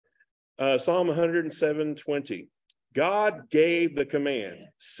Psalm 107:20. God gave the command,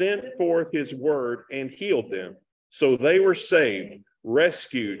 sent forth his word, and healed them. So they were saved,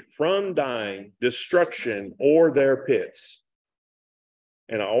 rescued from dying, destruction, or their pits.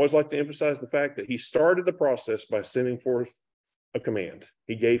 And I always like to emphasize the fact that he started the process by sending forth a command.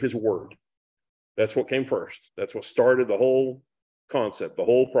 He gave his word. That's what came first. That's what started the whole concept, the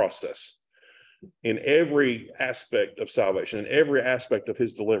whole process. In every aspect of salvation, in every aspect of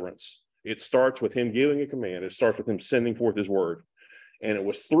his deliverance, it starts with him giving a command. It starts with him sending forth his word. And it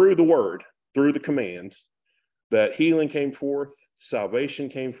was through the word, through the command, that healing came forth, salvation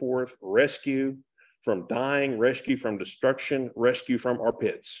came forth, rescue from dying, rescue from destruction, rescue from our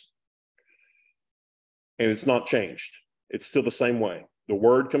pits. And it's not changed. It's still the same way. The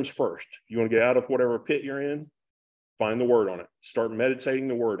word comes first. You want to get out of whatever pit you're in, find the word on it. Start meditating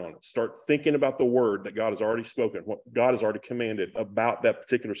the word on it. Start thinking about the word that God has already spoken, what God has already commanded about that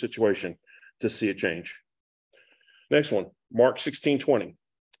particular situation to see it change. Next one, Mark 16:20.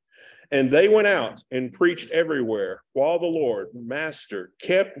 And they went out and preached everywhere, while the Lord, Master,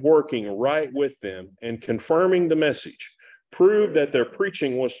 kept working right with them and confirming the message, proved that their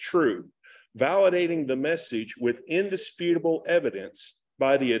preaching was true, validating the message with indisputable evidence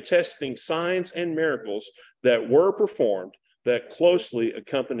by the attesting signs and miracles that were performed that closely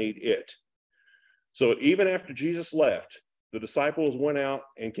accompanied it. So even after Jesus left, the disciples went out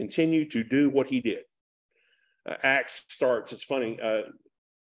and continued to do what he did. Acts starts, it's funny,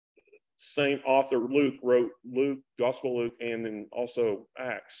 same author, Luke, wrote Luke, Gospel Luke, and then also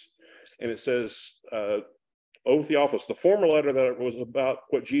Acts. And it says, O Theophilus, the former letter that was about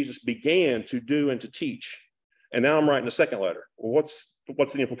what Jesus began to do and to teach. And now I'm writing the second letter. Well,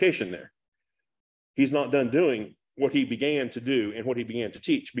 what's the implication there? He's not done doing what he began to do and what he began to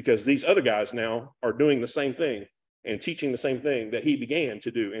teach, because these other guys now are doing the same thing and teaching the same thing that he began to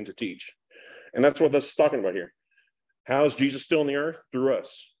do and to teach. And that's what this is talking about here. How is Jesus still in the earth? Through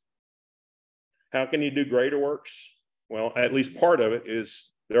us. How can he do greater works? Well, at least part of it is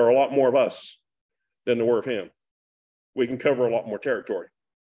there are a lot more of us than there were of him. We can cover a lot more territory.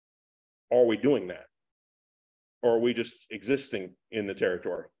 Are we doing that? Or are we just existing in the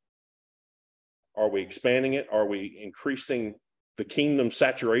territory? Are we expanding it? Are we increasing the kingdom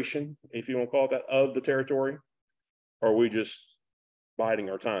saturation, if you want to call it that, of the territory? Or are we just biding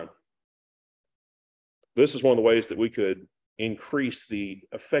our time? This is one of the ways that we could increase the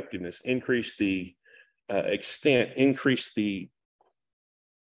effectiveness, increase the extent, increase the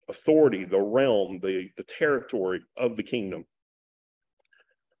authority, the realm, the territory of the kingdom.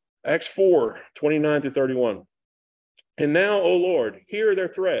 Acts 4:29-31. And now, O Lord, hear their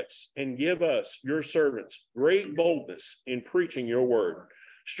threats and give us, your servants, great boldness in preaching your word.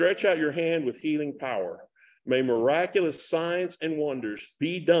 Stretch out your hand with healing power. May miraculous signs and wonders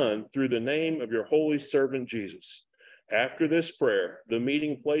be done through the name of your holy servant Jesus. After this prayer, the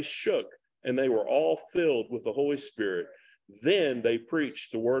meeting place shook, and they were all filled with the Holy Spirit. Then they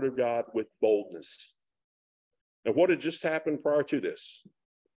preached the word of God with boldness. Now, what had just happened prior to this?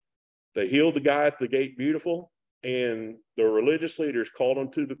 They healed the guy at the gate beautiful, and the religious leaders called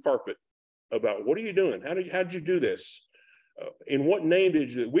him to the carpet about, what are you doing? How did you do this? In what name did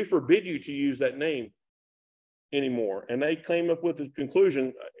you do it? We forbid you to use that name anymore. And they came up with the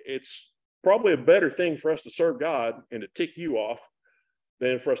conclusion, it's probably a better thing for us to serve God and to tick you off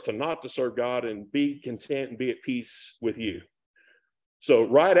than for us to not to serve God and be content and be at peace with you. So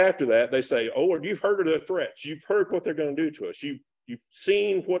right after that, they say, oh, Lord, you've heard of their threats. You've heard what they're going to do to us. You've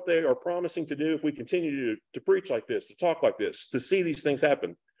seen what they are promising to do if we continue to preach like this, to talk like this, to see these things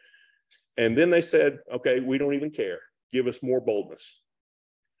happen. And then they said, okay, we don't even care. Give us more boldness.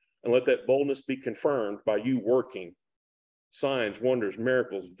 And let that boldness be confirmed by you working signs, wonders,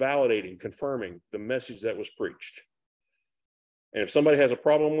 miracles, validating, confirming the message that was preached. And if somebody has a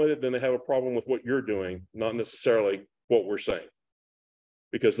problem with it, then they have a problem with what you're doing, not necessarily what we're saying,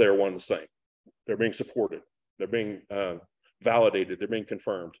 because they're one and the same. They're being supported. They're being validated. They're being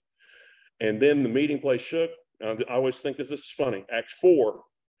confirmed. And then the meeting place shook. I always think this is funny. Acts 4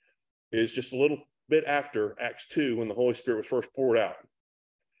 is just a little bit after Acts 2 when the Holy Spirit was first poured out.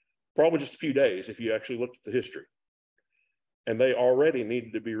 Probably just a few days if you actually looked at the history. And they already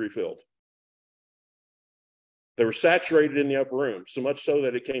needed to be refilled. They were saturated in the upper room, so much so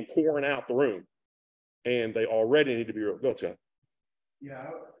that it came pouring out the room. And they already need to be refilled. Go, Scott. Yeah,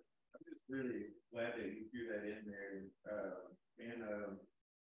 I'm just really glad that you threw that in there.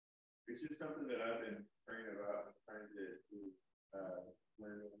 It's just something that I've been praying about, trying to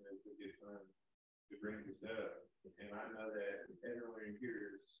learn as we get time to bring this up. And I know that everyone in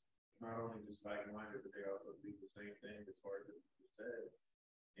here is not only just like-minded, but they also do the same thing as far as what you said.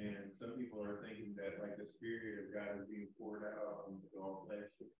 And some Spirit of God is being poured out on all flesh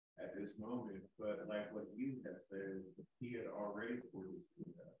at this moment. But like what you have said, he had already poured his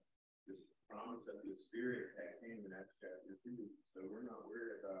Spirit out. This promise of the Spirit that came in Acts chapter 2. So we're not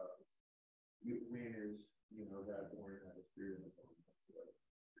worried about when is, God pouring out the Spirit.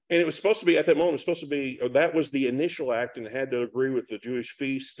 And it was supposed to be, at that moment, it was supposed to be, that was the initial act, and it had to agree with the Jewish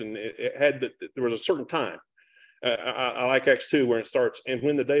feast, and it had there was a certain time. I like Acts 2 where it starts, and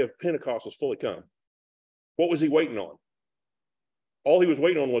when the day of Pentecost was fully come. What was he waiting on? All he was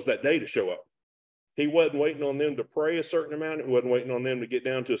waiting on was that day to show up. He wasn't waiting on them to pray a certain amount. He wasn't waiting on them to get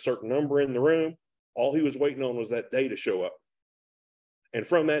down to a certain number in the room. All he was waiting on was that day to show up. And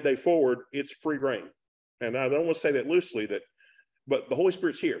from that day forward, it's free reign. And I don't want to say that loosely, but the Holy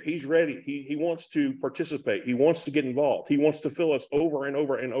Spirit's here. He's ready. He wants to participate. He wants to get involved. He wants to fill us over and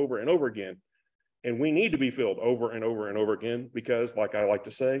over and over and over again. And we need to be filled over and over and over again because, like I like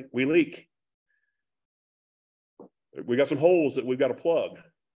to say, we leak. We got some holes that we've got to plug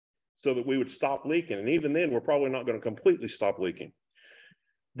so that we would stop leaking. And even then, we're probably not going to completely stop leaking.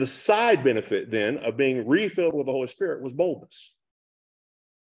 The side benefit then of being refilled with the Holy Spirit was boldness.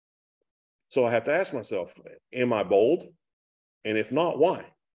 So I have to ask myself, am I bold? And if not, why?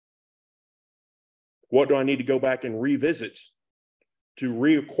 What do I need to go back and revisit to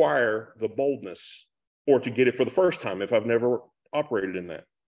reacquire the boldness, or to get it for the first time if I've never operated in that?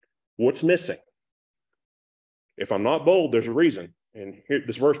 What's missing? If I'm not bold, there's a reason. And here,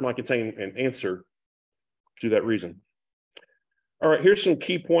 this verse might contain an answer to that reason. All right, here's some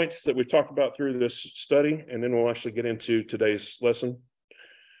key points that we've talked about through this study, and then we'll actually get into today's lesson.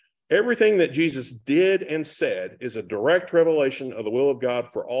 Everything that Jesus did and said is a direct revelation of the will of God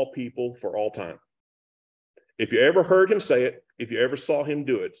for all people, for all time. If you ever heard him say it, if you ever saw him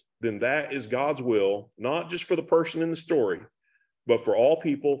do it, then that is God's will, not just for the person in the story, but for all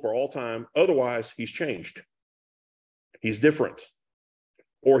people, for all time. Otherwise, he's changed. He's different,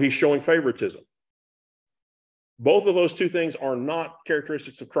 or he's showing favoritism. Both of those two things are not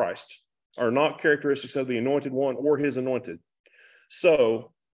characteristics of Christ, are not characteristics of the anointed one or his anointed.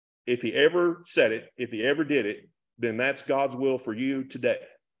 So if he ever said it, if he ever did it, then that's God's will for you today.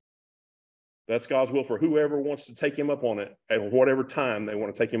 That's God's will for whoever wants to take him up on it at whatever time they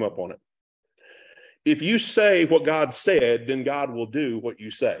want to take him up on it. If you say what God said, then God will do what you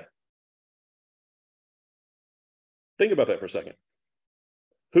say. Think about that for a second.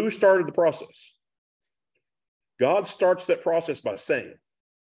 Who started the process? God starts that process by saying,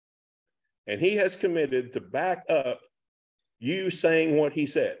 and he has committed to back up you saying what he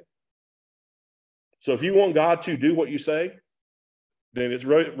said. So if you want God to do what you say, then it's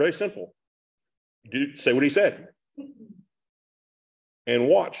really, very simple. Say what he said. And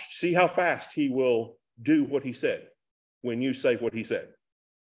watch, see how fast he will do what he said when you say what he said.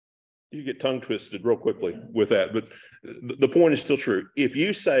 You get tongue twisted real quickly with that, but the point is still true. If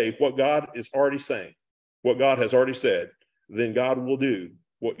you say what God is already saying, what God has already said, then God will do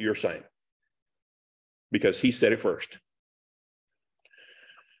what you're saying because he said it first.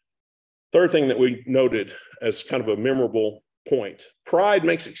 Third thing that we noted as kind of a memorable point, pride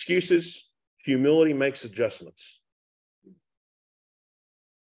makes excuses, humility makes adjustments.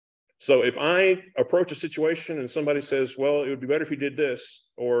 So if I approach a situation and somebody says, well, it would be better if you did this,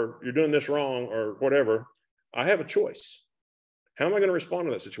 or you're doing this wrong, or whatever, I have a choice. How am I going to respond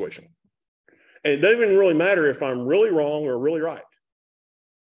to that situation? And it doesn't even really matter if I'm really wrong or really right.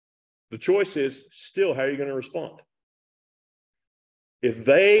 The choice is still, how are you going to respond? If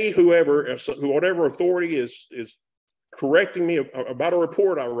they, whatever authority is correcting me about a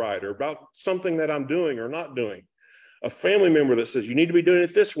report I write, or about something that I'm doing or not doing, a family member that says, you need to be doing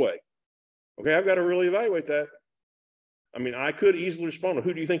it this way. Okay, I've got to really evaluate that. I mean, I could easily respond to,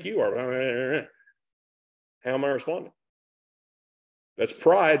 who do you think you are? How am I responding? That's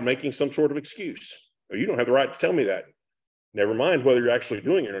pride making some sort of excuse. Well, you don't have the right to tell me that. Never mind whether you're actually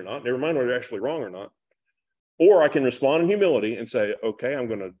doing it or not. Never mind whether you're actually wrong or not. Or I can respond in humility and say, okay, I'm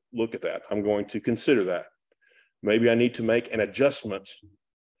going to look at that. I'm going to consider that. Maybe I need to make an adjustment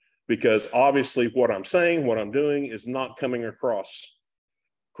because obviously what I'm saying, what I'm doing is not coming across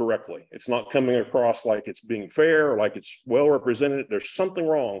correctly. It's not coming across like it's being fair or like it's well represented. There's something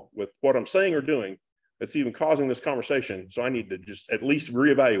wrong with what I'm saying or doing that's even causing this conversation. So I need to just at least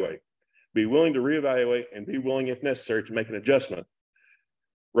reevaluate, be willing to reevaluate, and be willing, if necessary, to make an adjustment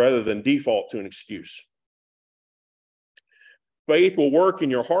rather than default to an excuse. Faith will work in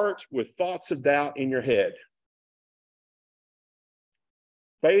your heart with thoughts of doubt in your head.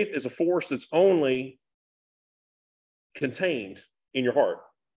 Faith is a force that's only contained in your heart.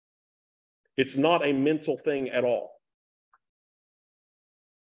 It's not a mental thing at all.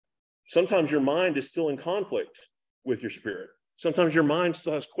 Sometimes your mind is still in conflict with your spirit. Sometimes your mind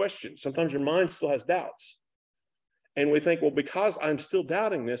still has questions. Sometimes your mind still has doubts. And we think, well, because I'm still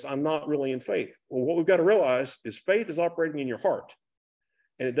doubting this, I'm not really in faith. Well, what we've got to realize is faith is operating in your heart,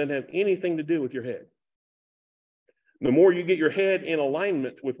 and it doesn't have anything to do with your head. The more you get your head in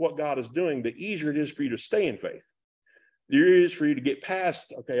alignment with what God is doing, the easier it is for you to stay in faith. The easier it is for you to get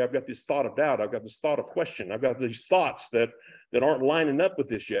past, okay, I've got this thought of doubt. I've got this thought of question. I've got these thoughts that aren't lining up with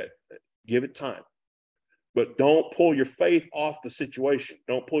this yet. Give it time. But don't pull your faith off the situation.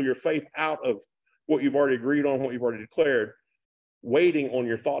 Don't pull your faith out of what you've already agreed on, what you've already declared, waiting on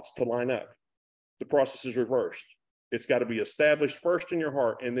your thoughts to line up. The process is reversed. It's got to be established first in your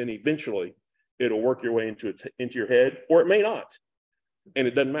heart, and then eventually it'll work your way into your head, or it may not. And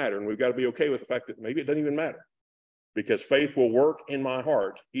it doesn't matter. And we've got to be okay with the fact that maybe it doesn't even matter, because faith will work in my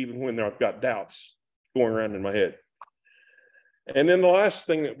heart even when I've got doubts going around in my head. And then the last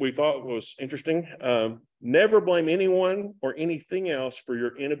thing that we thought was interesting, never blame anyone or anything else for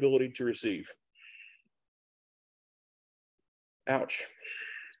your inability to receive. Ouch.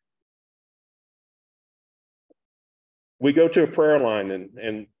 We go to a prayer line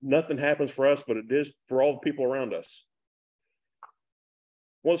and nothing happens for us, but it is for all the people around us.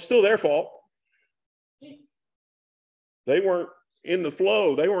 Well, it's still their fault. They weren't in the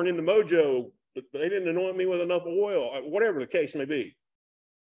flow. They weren't in the mojo. They didn't anoint me with enough oil, whatever the case may be.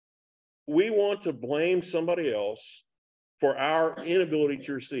 We want to blame somebody else for our inability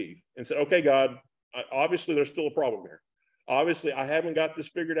to receive and say, okay, God, obviously there's still a problem here. Obviously, I haven't got this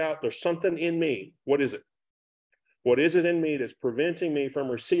figured out. There's something in me. What is it? What is it in me that's preventing me from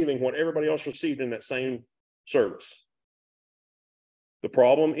receiving what everybody else received in that same service? The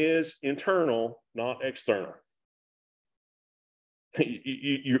problem is internal, not external.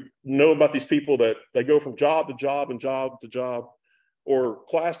 You know about these people that they go from job to job and job to job, or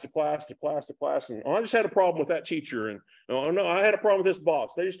class to class to class to class. And I just had a problem with that teacher. And oh no, I had a problem with this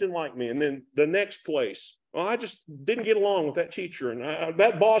boss. They just didn't like me. And then the next place, well, I just didn't get along with that teacher. And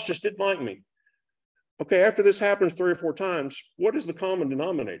that boss just didn't like me. Okay, after this happens 3 or 4 times, what is the common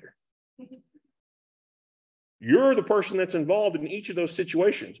denominator? You're the person that's involved in each of those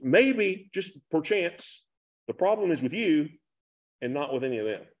situations. Maybe, just perchance, the problem is with you and not with any of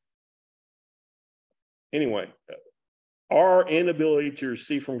them. Anyway, our inability to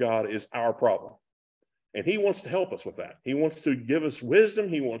receive from God is our problem. And he wants to help us with that. He wants to give us wisdom.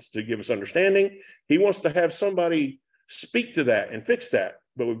 He wants to give us understanding. He wants to have somebody speak to that and fix that.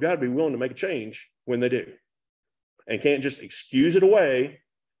 But we've got to be willing to make a change when they do. And can't just excuse it away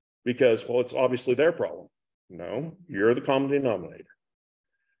because, well, it's obviously their problem. No, you're the common denominator.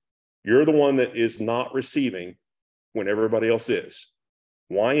 You're the one that is not receiving when everybody else is.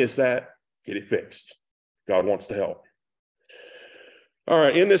 Why is that? Get it fixed. God wants to help. All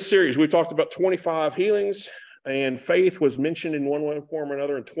right, in this series, we talked about 25 healings, and faith was mentioned in one way, form, or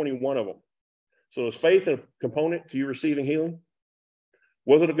another in 21 of them. So is faith a component to you receiving healing?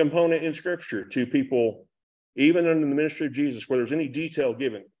 Was it a component in Scripture to people, even in the ministry of Jesus, where there's any detail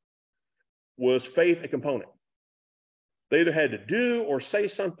given? Was faith a component? They either had to do or say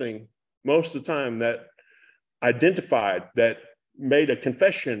something most of the time that identified, that made a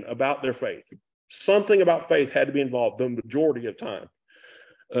confession about their faith. Something about faith had to be involved the majority of time.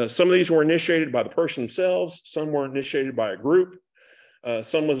 Some of these were initiated by the person themselves. Some were initiated by a group.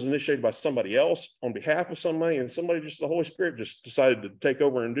 Some was initiated by somebody else on behalf of somebody, and somebody just, the Holy Spirit just decided to take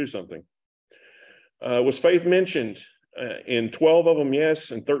over and do something. Was faith mentioned in 12 of them?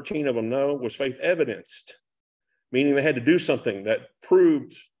 Yes. And 13 of them? No. Was faith evidenced? Meaning they had to do something that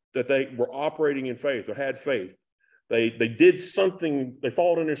proved that they were operating in faith or had faith. They did something. They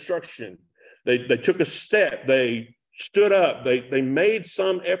followed an instruction. They took a step. They stood up. They made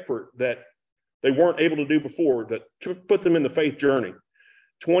some effort that they weren't able to do before, that put them in the faith journey.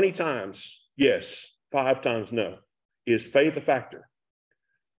 20 times, yes. 5 times, no. Is faith a factor?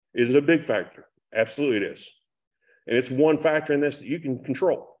 Is it a big factor? Absolutely it is. And it's one factor in this that you can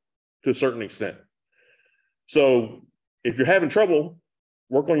control to a certain extent. So if you're having trouble,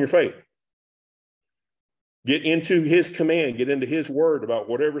 work on your faith. Get into his command, get into his word about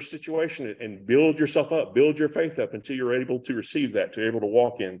whatever situation, and build yourself up, build your faith up until you're able to receive that, to be able to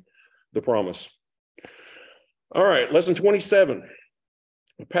walk in the promise. All right, lesson 27,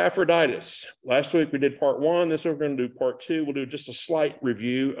 Epaphroditus. Last week we did part 1. This week we're going to do part 2. We'll do just a slight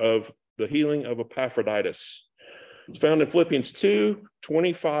review of the healing of Epaphroditus. It's found in Philippians 2,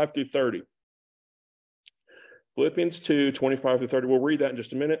 25 through 30. Philippians 2, 25 through 30. We'll read that in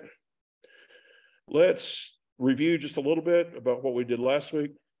just a minute. Let's review just a little bit about what we did last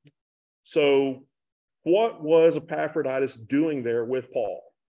week. So what was Epaphroditus doing there with Paul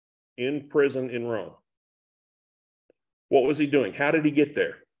in prison in Rome. What was he doing? How did he get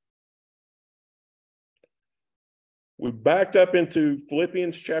there? We backed up into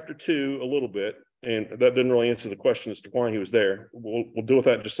Philippians chapter 2 a little bit, and that didn't really answer the question as to why he was there. We'll deal with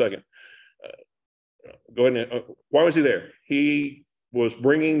that in just a second. Go ahead and, why was he there? He was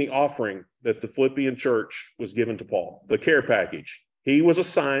bringing the offering that the Philippian church was given to Paul, the care package. He was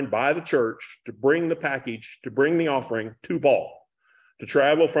assigned by the church to bring the package, to bring the offering to Paul, to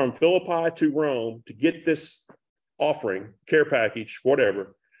travel from Philippi to Rome to get this offering, care package,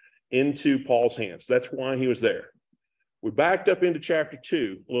 whatever, into Paul's hands. That's why he was there. We backed up into chapter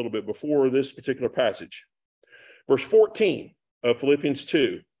 2 a little bit before this particular passage. Verse 14 of Philippians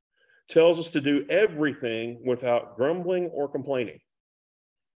 2 tells us to do everything without grumbling or complaining.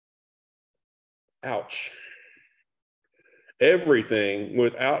 Ouch. Everything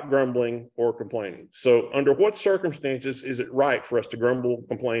without grumbling or complaining. So under what circumstances is it right for us to grumble,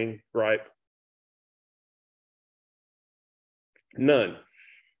 complain, gripe? None.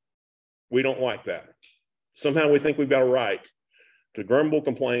 We don't like that. Somehow we think we've got a right to grumble,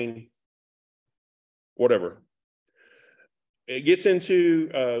 complain, whatever. It gets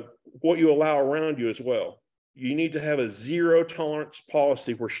into what you allow around you as well. You need to have a zero tolerance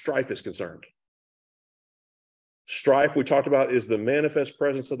policy where strife is concerned. Strife, we talked about, is the manifest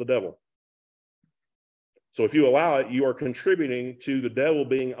presence of the devil. So if you allow it, you are contributing to the devil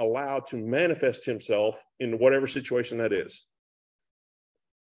being allowed to manifest himself in whatever situation that is.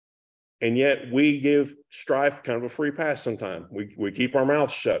 And yet we give strife kind of a free pass sometimes. We keep our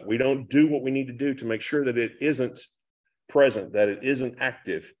mouths shut. We don't do what we need to do to make sure that it isn't present, that it isn't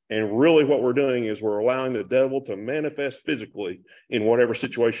active. And really what we're doing is we're allowing the devil to manifest physically in whatever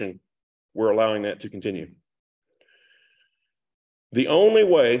situation we're allowing that to continue. The only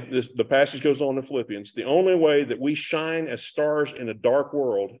way, the passage goes on in Philippians, the only way that we shine as stars in a dark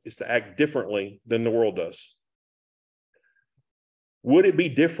world is to act differently than the world does. Would it be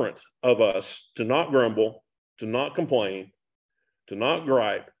different of us to not grumble, to not complain, to not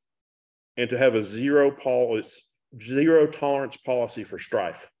gripe, and to have a zero tolerance policy for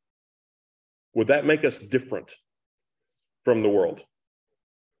strife? Would that make us different from the world?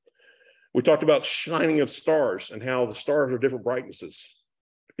 We talked about shining of stars and how the stars are different brightnesses.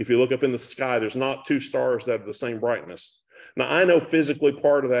 If you look up in the sky, there's not two stars that have the same brightness. Now, I know physically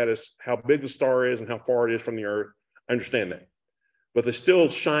part of that is how big the star is and how far it is from the earth. I understand that. But they still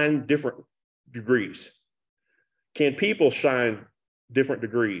shine different degrees. Can people shine different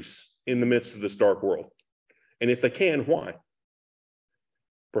degrees in the midst of this dark world? And if they can, why?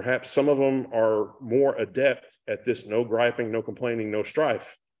 Perhaps some of them are more adept at this no griping, no complaining, no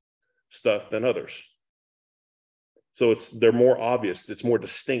strife stuff than others. So they're more obvious, it's more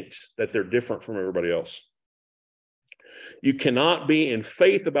distinct that they're different from everybody else. You cannot be in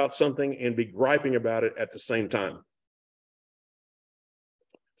faith about something and be griping about it at the same time.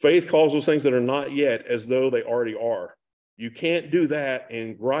 Faith calls those things that are not yet as though they already are. You can't do that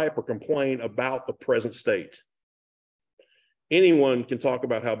and gripe or complain about the present state. Anyone can talk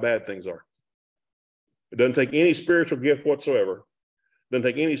about how bad things are. It doesn't take any spiritual gift whatsoever. Doesn't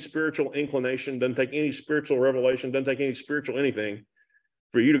take any spiritual inclination, doesn't take any spiritual revelation, doesn't take any spiritual anything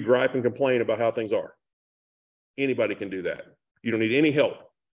for you to gripe and complain about how things are. Anybody can do that. You don't need any help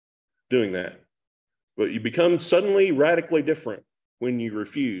doing that. But you become suddenly radically different when you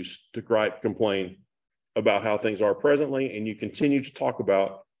refuse to gripe, complain about how things are presently, and you continue to talk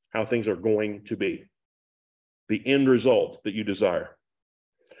about how things are going to be, the end result that you desire.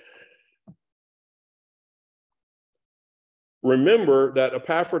 Remember that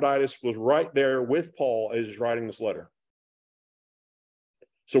Epaphroditus was right there with Paul as he's writing this letter.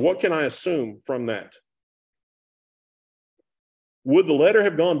 So what can I assume from that? Would the letter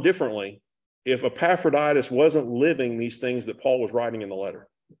have gone differently if Epaphroditus wasn't living these things that Paul was writing in the letter?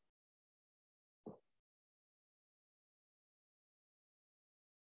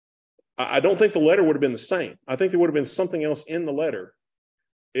 I don't think the letter would have been the same. I think there would have been something else in the letter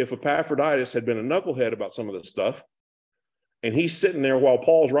if Epaphroditus had been a knucklehead about some of this stuff. And he's sitting there while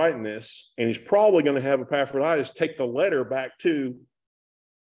Paul's writing this, and he's probably going to have Epaphroditus take the letter back to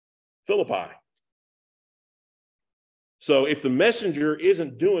Philippi. So if the messenger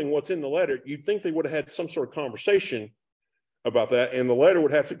isn't doing what's in the letter, you'd think they would have had some sort of conversation about that, and the letter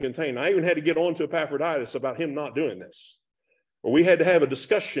would have to contain. I even had to get on to Epaphroditus about him not doing this. Or we had to have a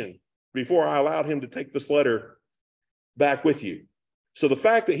discussion before I allowed him to take this letter back with you. So the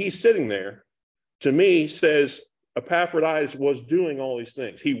fact that he's sitting there, to me, says Epaphroditus was doing all these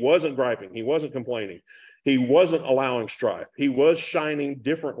things. He wasn't griping. He wasn't complaining. He wasn't allowing strife. He was shining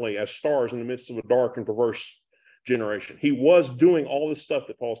differently as stars in the midst of a dark and perverse generation. He was doing all this stuff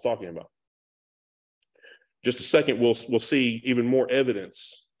that Paul's talking about. Just a second, we'll see even more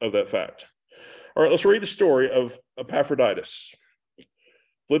evidence of that fact. All right, let's read the story of Epaphroditus.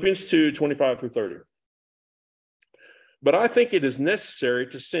 Philippians 2, 25 through 30. But I think it is necessary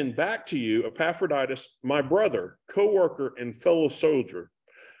to send back to you Epaphroditus, my brother, co-worker, and fellow soldier,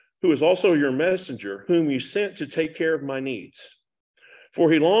 who is also your messenger, whom you sent to take care of my needs.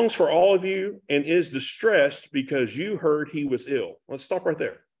 For he longs for all of you and is distressed because you heard he was ill. Let's stop right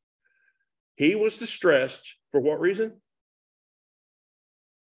there. He was distressed for what reason?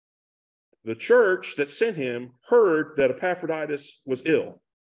 The church that sent him heard that Epaphroditus was ill.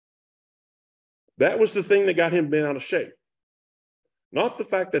 That was the thing that got him bent out of shape. Not the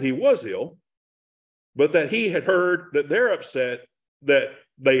fact that he was ill, but that he had heard that they're upset that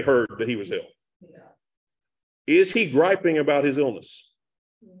they heard that he was ill. Yeah. Is he griping about his illness?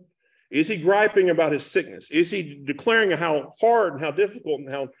 Is he griping about his sickness? Is he declaring how hard and how difficult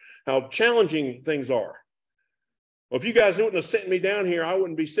and how challenging things are? Well, if you guys wouldn't have sent me down here, I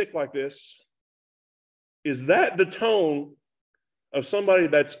wouldn't be sick like this. Is that the tone of somebody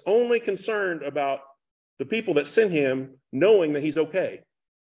that's only concerned about the people that sent him, knowing that he's okay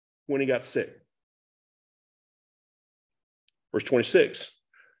when he got sick? Verse 26,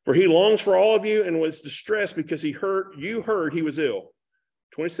 for he longs for all of you and was distressed because you heard he was ill.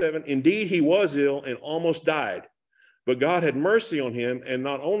 27, indeed he was ill and almost died, but God had mercy on him, and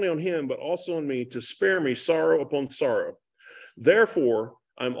not only on him, but also on me, to spare me sorrow upon sorrow. Therefore,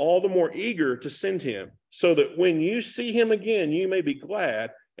 I'm all the more eager to send him, so that when you see him again, you may be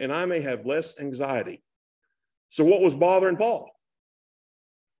glad, and I may have less anxiety. So what was bothering Paul?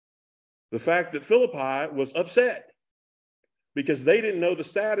 The fact that Philippi was upset because they didn't know the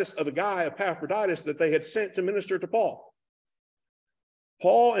status of the guy, Epaphroditus, that they had sent to minister to Paul.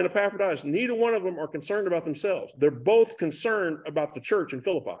 Paul and Epaphroditus, neither one of them are concerned about themselves. They're both concerned about the church in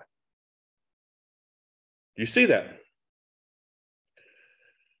Philippi. Do you see that?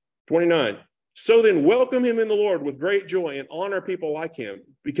 29. So then welcome him in the Lord with great joy and honor people like him,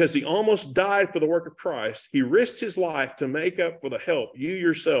 because he almost died for the work of Christ. He risked his life to make up for the help you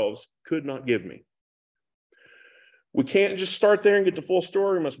yourselves could not give me. We can't just start there and get the full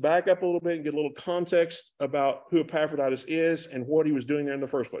story. We must back up a little bit and get a little context about who Epaphroditus is and what he was doing there in the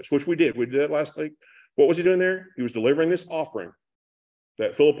first place, which we did. We did that last week. What was he doing there? He was delivering this offering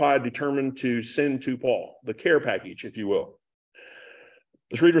that Philippi determined to send to Paul, the care package, if you will.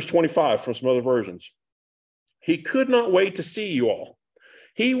 Let's read verse 25 from some other versions. He could not wait to see you all.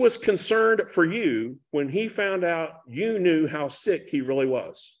 He was concerned for you when he found out you knew how sick he really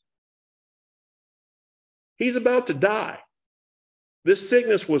was. He's about to die. This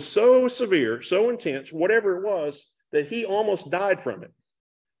sickness was so severe, so intense, whatever it was, that he almost died from it.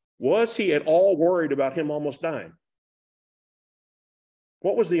 Was he at all worried about him almost dying?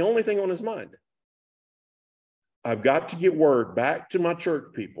 What was the only thing on his mind? I've got to get word back to my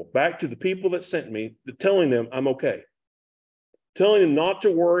church people, back to the people that sent me, telling them I'm okay. Telling them not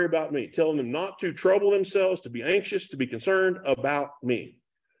to worry about me, telling them not to trouble themselves, to be anxious, to be concerned about me.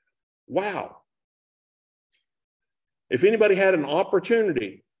 Wow. If anybody had an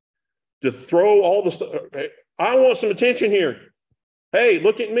opportunity to throw all the stuff, I want some attention here. Hey,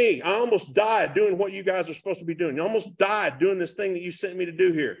 look at me. I almost died doing what you guys are supposed to be doing. You almost died doing this thing that you sent me to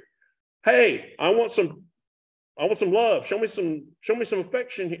do here. Hey, I want some love. Show me some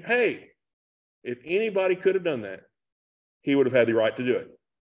affection. Hey, if anybody could have done that, he would have had the right to do it.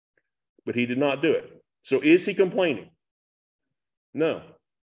 But he did not do it. So is he complaining? No.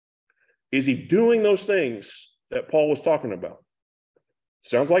 Is he doing those things that Paul was talking about?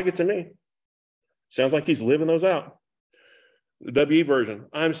 Sounds like it to me. Sounds like he's living those out. The WE version,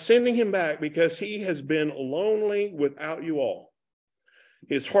 I'm sending him back because he has been lonely without you all.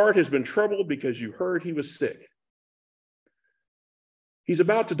 His heart has been troubled because you heard he was sick. He's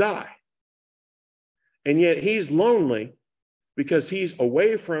about to die. And yet he's lonely because he's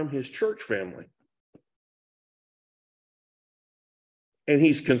away from his church family. And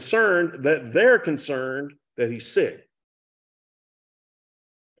he's concerned that they're concerned that he's sick.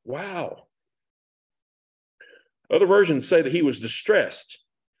 Wow. Other versions say that he was distressed,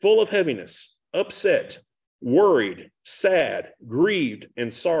 full of heaviness, upset, worried, sad, grieved,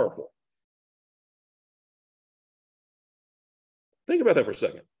 and sorrowful. Think about that for a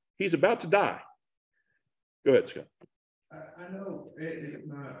second. He's about to die. Go ahead, Scott. I know it's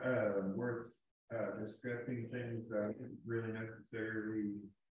not worth discussing things that isn't really necessarily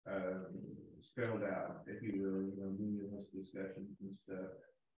spelled out, if you will, meaningless discussions and stuff.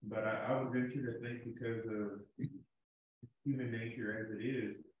 But I would venture to think, because of human nature as it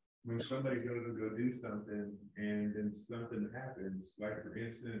is, when somebody goes to go do something and then something happens, like for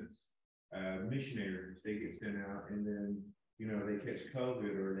instance, missionaries, they get sent out and then, you know, they catch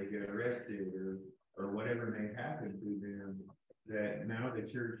COVID or they get arrested or whatever may happen to them, that now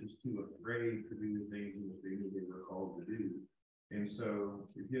the church is too afraid to do the things that they knew they were called to do. And so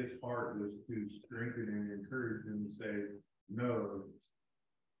his heart was to strengthen and encourage them to say, no,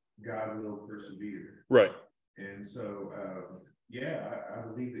 God will persevere. Right. And so, yeah, I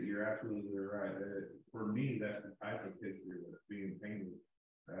believe that you're absolutely right. For me, that's the type of picture that's being painted.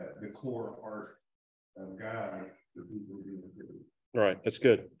 The core heart of God, the people who do it. Right. That's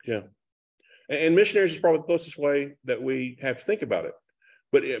good. Yeah. And missionaries is probably the closest way that we have to think about it.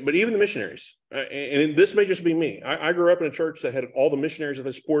 But even the missionaries, and this may just be me. I grew up in a church that had all the missionaries that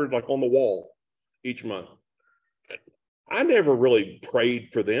they supported like on the wall each month. I never really prayed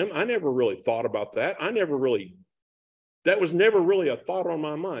for them. I never really thought about that. That was never really a thought on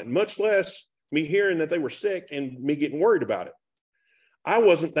my mind, much less me hearing that they were sick and me getting worried about it. I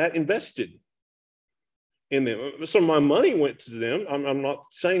wasn't that invested in them. Some of my money went to them. I'm not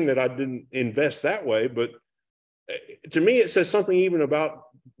saying that I didn't invest that way, but to me, it says something even about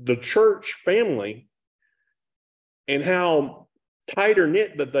the church family and how tighter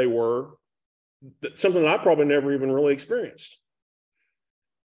knit that they were, something that I probably never even really experienced,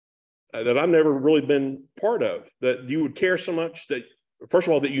 that I've never really been part of, that you would care so much that, first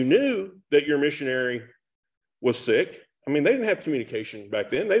of all, that you knew that your missionary was sick. I mean, they didn't have communication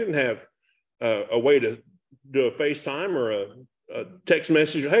back then. They didn't have a way to do a FaceTime or a text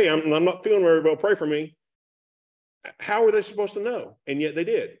message. Hey, I'm not feeling very well. Pray for me. How were they supposed to know? And yet they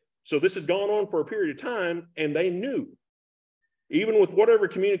did. So this had gone on for a period of time, and they knew. Even with whatever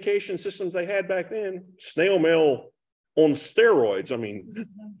communication systems they had back then, snail mail on steroids. I mean,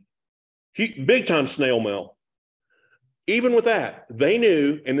 big time snail mail. Even with that, they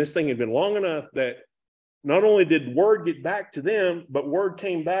knew, and this thing had been long enough that not only did word get back to them, but word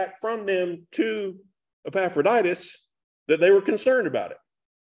came back from them to Epaphroditus that they were concerned about it.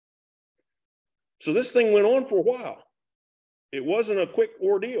 So this thing went on for a while. It wasn't a quick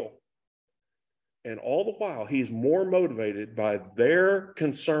ordeal. And all the while, he's more motivated by their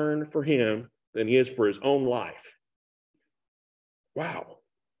concern for him than he is for his own life. Wow.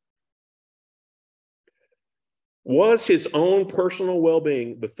 Was his own personal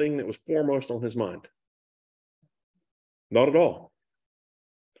well-being the thing that was foremost on his mind? Not at all.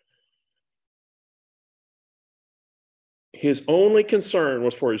 His only concern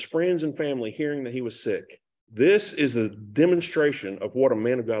was for his friends and family hearing that he was sick. This is a demonstration of what a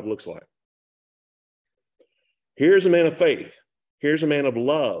man of God looks like. Here's a man of faith. Here's a man of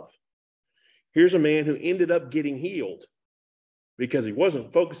love. Here's a man who ended up getting healed because he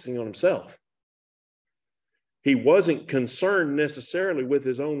wasn't focusing on himself. He wasn't concerned necessarily with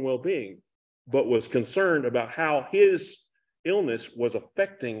his own well-being, but was concerned about how his illness was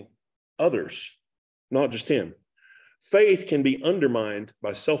affecting others, not just him. Faith can be undermined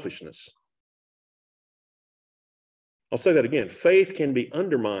by selfishness. I'll say that again. Faith can be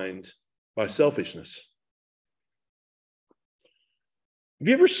undermined by selfishness. Have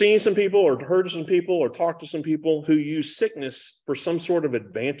you ever seen some people or heard of some people or talked to some people who use sickness for some sort of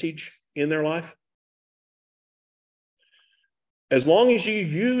advantage in their life? As long as you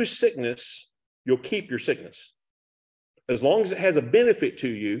use sickness, you'll keep your sickness. As long as it has a benefit to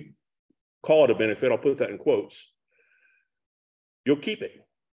you, call it a benefit, I'll put that in quotes, you'll keep it.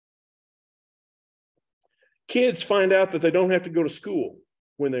 Kids find out that they don't have to go to school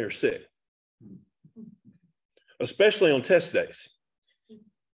when they are sick, especially on test days.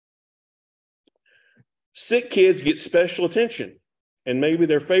 Sick kids get special attention and maybe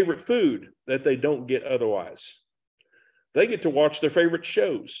their favorite food that they don't get otherwise. They get to watch their favorite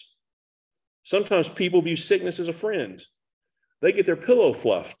shows. Sometimes people view sickness as a friend. They get their pillow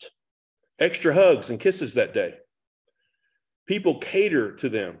fluffed, extra hugs and kisses that day. People cater to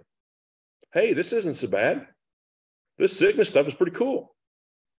them. Hey, this isn't so bad. This sickness stuff is pretty cool.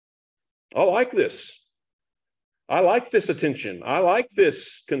 I like this. I like this attention. I like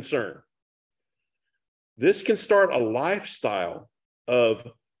this concern. This can start a lifestyle of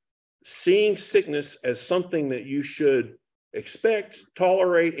seeing sickness as something that you should expect,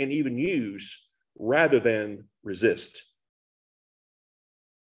 tolerate, and even use rather than resist.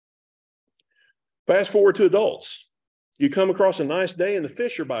 Fast forward to adults. You come across a nice day and the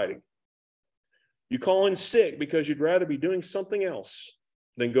fish are biting. You call in sick because you'd rather be doing something else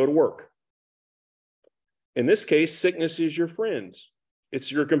than go to work. In this case, sickness is your friend.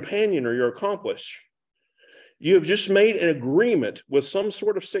 It's your companion or your accomplice. You have just made an agreement with some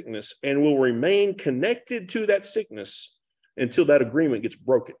sort of sickness and will remain connected to that sickness until that agreement gets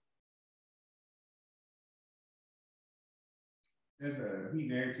broken. As a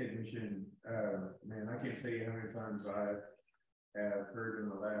heat and air technician, man, I can't tell you how many times I have heard in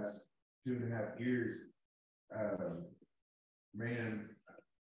the last 2.5 years, man,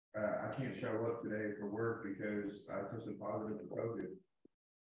 I can't show up today for work because I tested positive for COVID.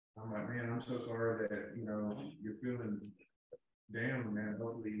 I'm like, man, I'm so sorry that, you're feeling down, man.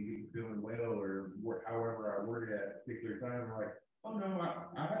 Hopefully you're feeling well, or however I word it at a particular time. I'm like, oh no,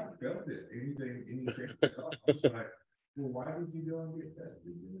 I haven't felt it. Anything at all. I was like, well, why did you go and get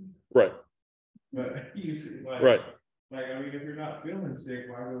tested? Right. But you see, right. I mean, if you're not feeling sick,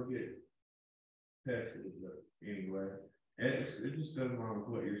 why go get tested? But anyway, it just doesn't wrong with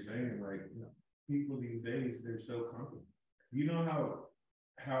what you're saying. Like, people these days, they're so comfortable. You know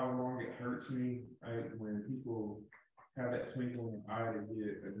how long it hurts me when people have that twinkle in the eye to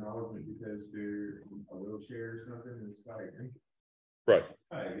get acknowledgement because they're in a wheelchair or something. It's like, right.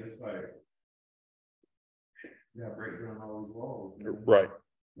 It's like, yeah, break down all these walls. Right.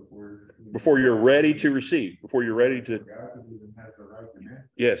 Before you're ready to receive, before you're ready to. God even has the right to ask.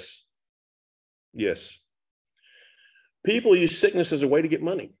 Yes. Yes. People use sickness as a way to get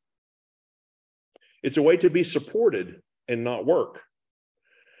money. It's a way to be supported and not work.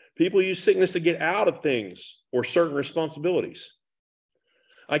 People use sickness to get out of things or certain responsibilities.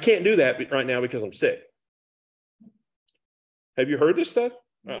 I can't do that right now because I'm sick. Have you heard this stuff?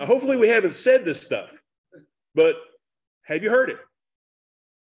 Hopefully we haven't said this stuff, but have you heard it?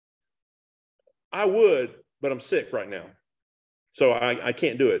 I would, but I'm sick right now. So I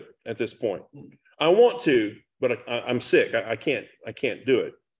can't do it at this point. I want to, but I'm sick. I can't do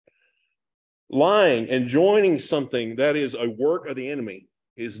it. Lying and joining something that is a work of the enemy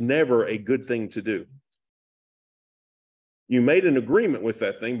is never a good thing to do. You made an agreement with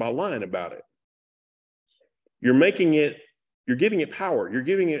that thing by lying about it. You're giving it power. You're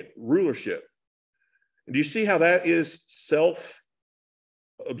giving it rulership. Do you see how that is self-absorbed?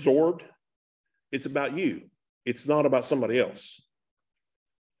 It's about you. It's not about somebody else.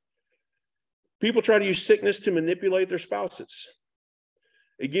 People try to use sickness to manipulate their spouses.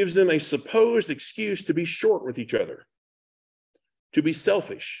 It gives them a supposed excuse to be short with each other, to be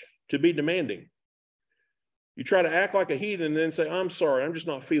selfish, to be demanding. You try to act like a heathen and then say, I'm sorry, I'm just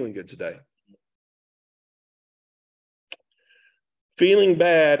not feeling good today. Feeling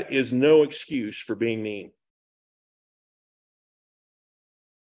bad is no excuse for being mean.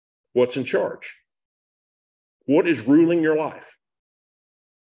 What's in charge? What is ruling your life?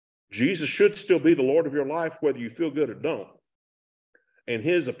 Jesus should still be the Lord of your life, whether you feel good or don't. And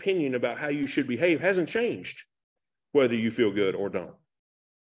his opinion about how you should behave hasn't changed, whether you feel good or don't.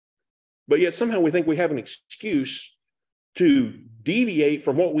 But yet somehow we think we have an excuse to deviate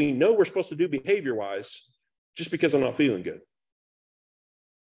from what we know we're supposed to do behavior-wise just because I'm not feeling good.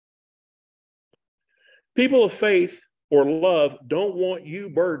 People of faith or love don't want you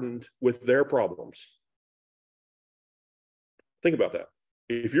burdened with their problems. Think about that.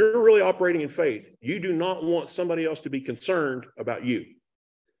 If you're really operating in faith, you do not want somebody else to be concerned about you.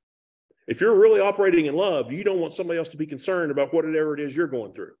 If you're really operating in love, you don't want somebody else to be concerned about whatever it is you're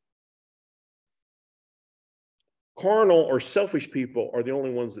going through. Carnal or selfish people are the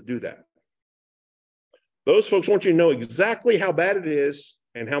only ones that do that. Those folks want you to know exactly how bad it is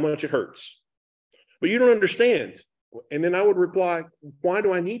and how much it hurts. But you don't understand. And then I would reply, why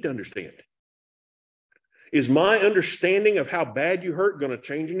do I need to understand? Is my understanding of how bad you hurt going to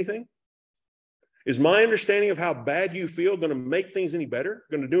change anything? Is my understanding of how bad you feel going to make things any better?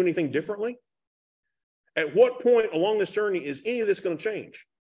 Going to do anything differently? At what point along this journey is any of this going to change?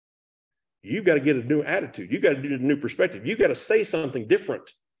 You've got to get a new attitude. You've got to do a new perspective. You've got to say something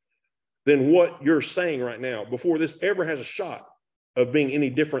different than what you're saying right now before this ever has a shot of being any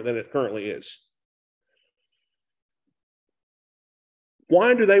different than it currently is.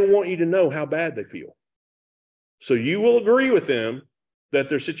 Why do they want you to know how bad they feel? So you will agree with them that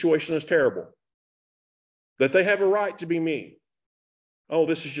their situation is terrible, that they have a right to be mean. Oh,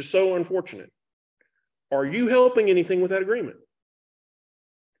 this is just so unfortunate. Are you helping anything with that agreement?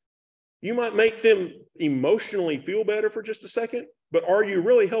 You might make them emotionally feel better for just a second, but are you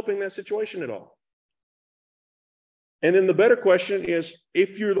really helping that situation at all? And then the better question is,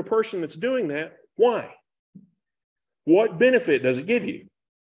 if you're the person that's doing that, why? What benefit does it give you?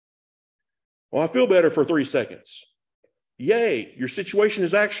 Well, I feel better for 3 seconds. Yay, your situation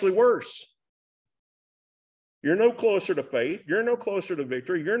is actually worse. You're no closer to faith. You're no closer to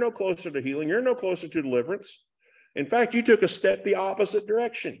victory. You're no closer to healing. You're no closer to deliverance. In fact, you took a step the opposite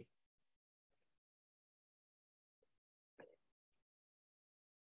direction.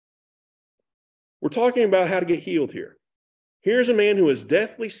 We're talking about how to get healed here. Here's a man who is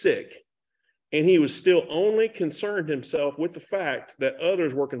deathly sick, And he was still only concerned himself with the fact that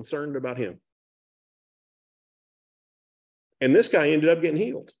others were concerned about him. And this guy ended up getting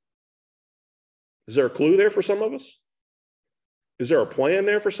healed. Is there a clue there for some of us? Is there a plan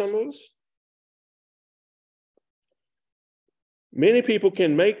there for some of us? Many people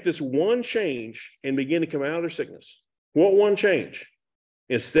can make this one change and begin to come out of their sickness. What one change?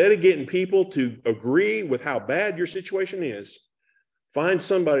 Instead of getting people to agree with how bad your situation is, find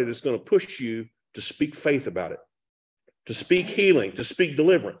somebody that's going to push you to speak faith about it, to speak healing, to speak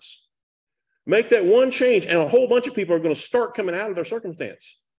deliverance. Make that one change, and a whole bunch of people are going to start coming out of their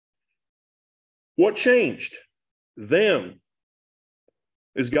circumstance. What changed? Them.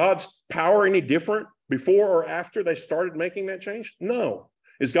 Is God's power any different before or after they started making that change? No.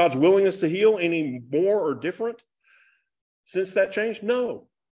 Is God's willingness to heal any more or different since that change? No.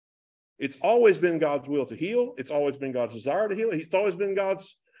 It's always been God's will to heal. It's always been God's desire to heal. It's always been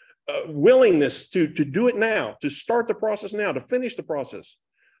God's willingness to do it now, to start the process now, to finish the process.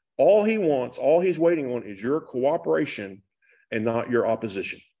 All he wants, all he's waiting on is your cooperation and not your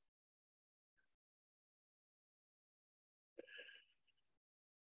opposition.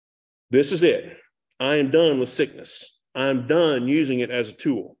 This is it. I am done with sickness. I'm done using it as a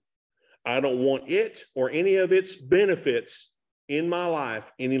tool. I don't want it or any of its benefits in my life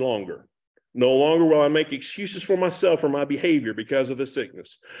any longer. No longer will I make excuses for myself or my behavior because of the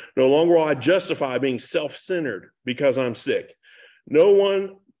sickness. No longer will I justify being self-centered because I'm sick.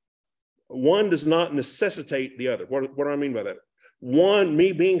 One does not necessitate the other. What do I mean by that? One,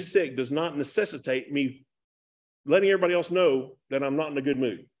 me being sick does not necessitate me letting everybody else know that I'm not in a good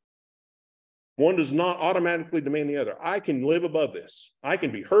mood. One does not automatically demand the other. I can live above this. I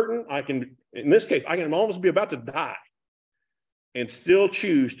can be hurting. In this case, I can almost be about to die and still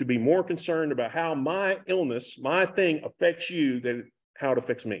choose to be more concerned about how my illness, my thing affects you than how it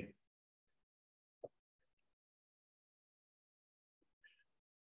affects me.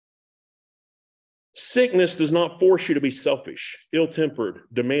 Sickness does not force you to be selfish, ill-tempered,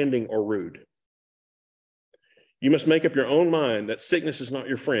 demanding, or rude. You must make up your own mind that sickness is not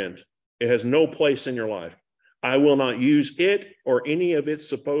your friend. It has no place in your life. I will not use it or any of its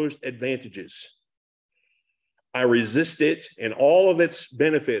supposed advantages. I resist it and all of its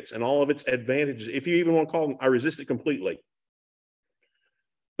benefits and all of its advantages. If you even want to call them, I resist it completely.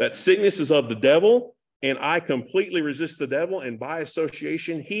 That sickness is of the devil, and I completely resist the devil, and by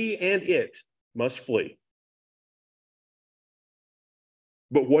association, he and it must flee.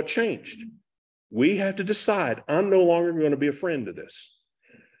 But what changed? We have to decide, I'm no longer going to be a friend to this.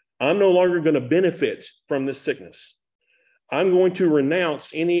 I'm no longer going to benefit from this sickness. I'm going to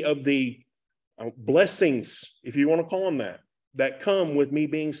renounce any of the blessings, if you want to call them that come with me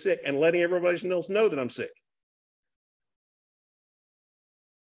being sick and letting everybody else know that I'm sick.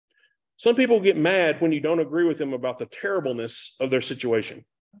 Some people get mad when you don't agree with them about the terribleness of their situation.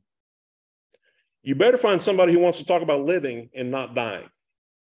 You better find somebody who wants to talk about living and not dying.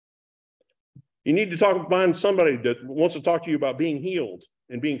 You need to find somebody that wants to talk to you about being healed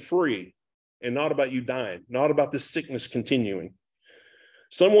and being free and not about you dying, not about this sickness continuing.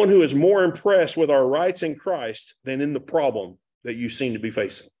 Someone who is more impressed with our rights in Christ than in the problem that you seem to be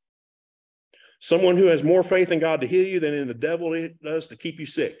facing. Someone who has more faith in God to heal you than in the devil it does to keep you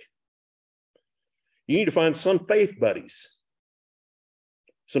sick. You need to find some faith buddies.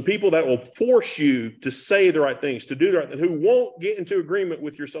 Some people that will force you to say the right things, to do the right thing, who won't get into agreement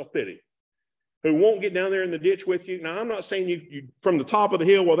with your self-pity, who won't get down there in the ditch with you. Now, I'm not saying you from the top of the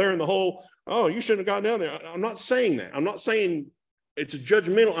hill while they're in the hole, oh, you shouldn't have gone down there. I'm not saying that. I'm not saying it's a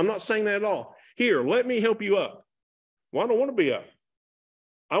judgmental. I'm not saying that at all. Here, let me help you up. Well, I don't want to be up.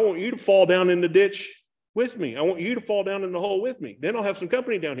 I want you to fall down in the ditch with me. I want you to fall down in the hole with me. Then I'll have some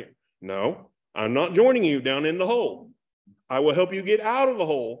company down here. No, I'm not joining you down in the hole. I will help you get out of the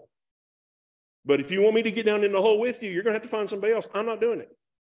hole. But if you want me to get down in the hole with you, you're going to have to find somebody else. I'm not doing it.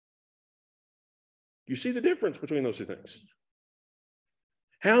 You see the difference between those two things?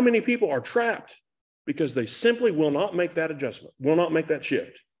 How many people are trapped because they simply will not make that adjustment, will not make that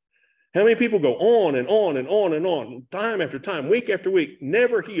shift? How many people go on and on and on and on, time after time, week after week,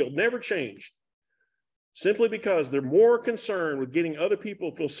 never healed, never changed, simply because they're more concerned with getting other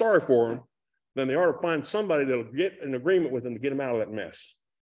people to feel sorry for them than they are to find somebody that'll get an agreement with them to get them out of that mess.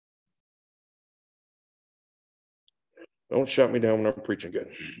 Don't shut me down when I'm preaching good.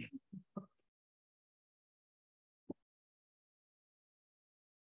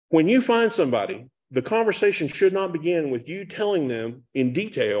 When you find somebody, the conversation should not begin with you telling them in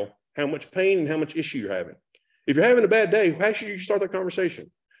detail how much pain and how much issue you're having. If you're having a bad day, how should you start that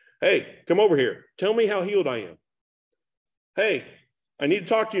conversation? Hey, come over here. Tell me how healed I am. Hey, I need to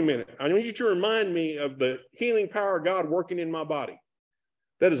talk to you a minute. I need you to remind me of the healing power of God working in my body.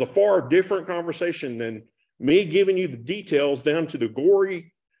 That is a far different conversation than me giving you the details down to the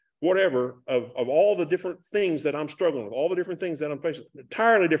gory whatever of all the different things that I'm struggling with, all the different things that I'm facing.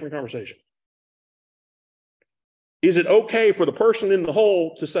 Entirely different conversation. Is it okay for the person in the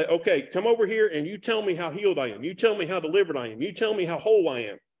hole to say, okay, come over here and you tell me how healed I am. You tell me how delivered I am. You tell me how whole I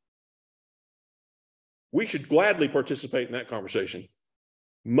am. We should gladly participate in that conversation.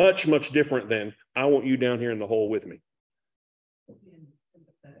 Much, much different than I want you down here in the hole with me.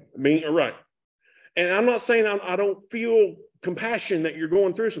 Right. And I'm not saying I don't feel compassion that you're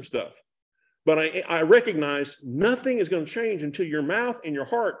going through some stuff, but I recognize nothing is going to change until your mouth and your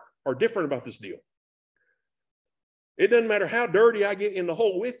heart are different about this deal. It doesn't matter how dirty I get in the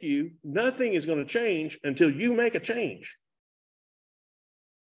hole with you, nothing is going to change until you make a change.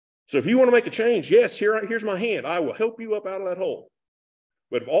 So if you want to make a change, yes, here's my hand. I will help you up out of that hole.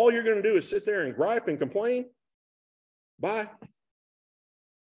 But if all you're going to do is sit there and gripe and complain, bye.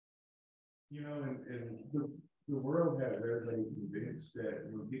 You know, and the world has everybody convinced that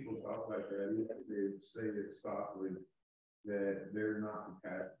when people talk like that, they say it softly, that they're not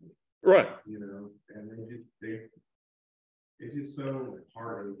compassionate. Right. You know, and it's just so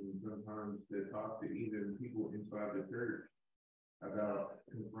hard sometimes to talk to even people inside the church about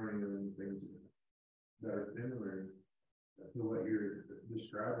confronting them things that are similar to what you're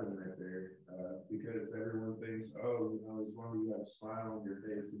describing right there, because everyone thinks, oh, you know, as long as you have a smile on your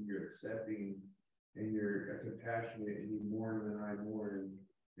face and you're accepting and you're compassionate and you mourn when I mourn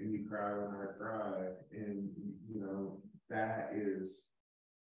and you cry when I cry, and you know, that's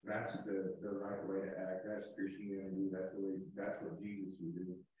the right way to act. That's Christianity. That's what Jesus would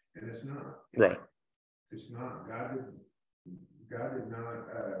do, and it's not. Right. It's not. God did not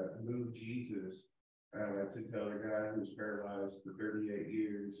move Jesus to tell a guy who was paralyzed for 38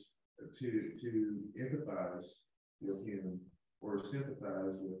 years to empathize with him or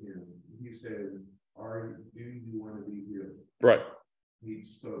sympathize with him. He said, do you want to be healed? Right. He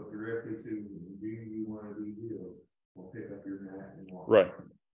spoke directly to him. Do you want to be healed? Well, pick up your mat and walk. Right.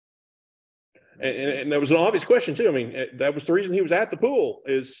 And that was an obvious question too. I mean, that was the reason he was at the pool,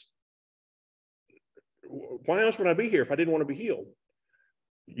 is why else would I be here if I didn't want to be healed?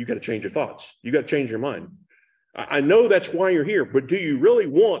 You got to change your thoughts. You got to change your mind. I know that's why you're here, but do you really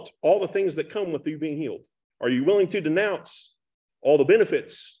want all the things that come with you being healed? Are you willing to denounce all the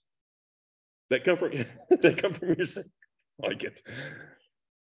benefits that come from your sin? Like it.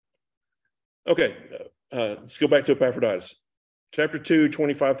 Okay, let's go back to Epaphroditus. Chapter 2,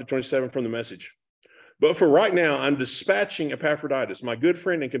 25 to 27 from the Message. But for right now, I'm dispatching Epaphroditus, my good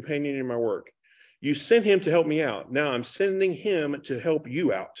friend and companion in my work. You sent him to help me out. Now I'm sending him to help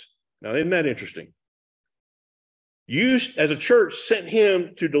you out. Now, isn't that interesting? You, as a church, sent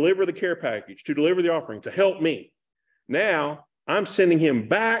him to deliver the care package, to deliver the offering, to help me. Now I'm sending him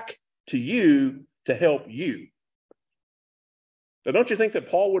back to you to help you. Now, don't you think that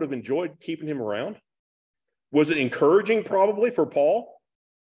Paul would have enjoyed keeping him around? Was it encouraging probably for Paul,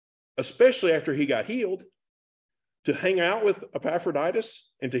 especially after he got healed, to hang out with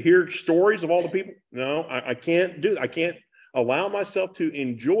Epaphroditus and to hear stories of all the people? No, I can't do that. I can't allow myself to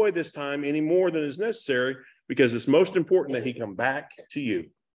enjoy this time any more than is necessary, because it's most important that he come back to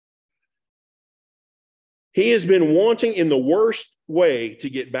you. He has been wanting in the worst way to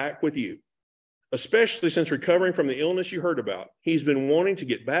get back with you, especially since recovering from the illness you heard about. He's been wanting to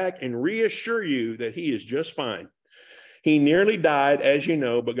get back and reassure you that he is just fine. He nearly died, as you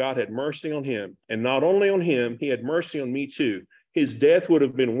know, but God had mercy on him. And not only on him, he had mercy on me too. His death would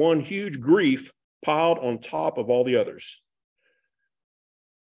have been one huge grief piled on top of all the others.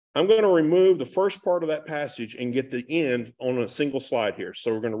 I'm going to remove the first part of that passage and get the end on a single slide here.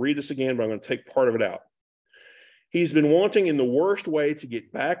 So we're going to read this again, but I'm going to take part of it out. He's been wanting in the worst way to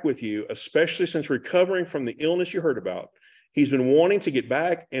get back with you, especially since recovering from the illness you heard about. He's been wanting to get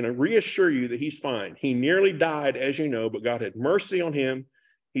back and reassure you that he's fine. He nearly died, as you know, but God had mercy on him.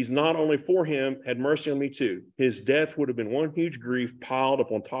 He's not only for him, had mercy on me too. His death would have been one huge grief piled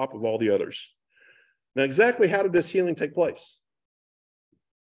up on top of all the others. Now, exactly how did this healing take place?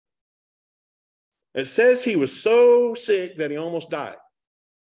 It says he was so sick that he almost died.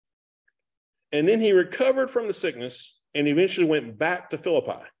 And then he recovered from the sickness and eventually went back to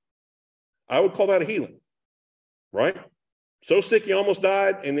Philippi. I would call that a healing, right? So sick he almost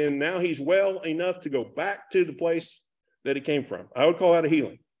died, and then now he's well enough to go back to the place that he came from. I would call that a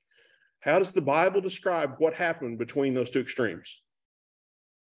healing. How does the Bible describe what happened between those two extremes?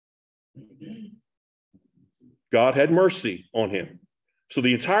 God had mercy on him. So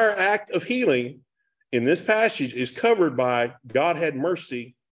the entire act of healing in this passage is covered by God had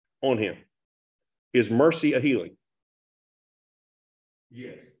mercy on him. Is mercy a healing?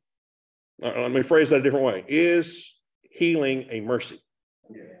 Yes. Let me phrase that a different way. Is healing a mercy?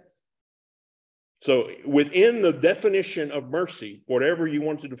 Yes. So within the definition of mercy, whatever you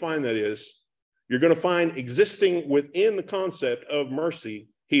want to define that is, you're going to find existing within the concept of mercy,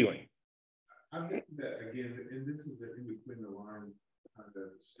 healing. I think that, again, and this is in between the line kind of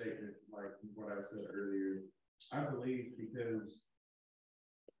statement, like what I said earlier. I believe because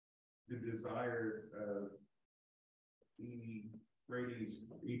the desire of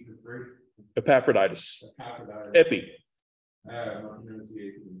Epaphroditus. Epi. My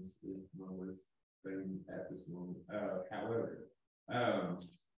pronunciation is my worst thing at this moment. However,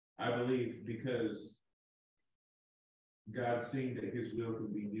 I believe because God seeing that his will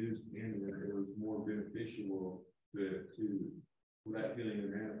can be used in it, it was more beneficial to that healing to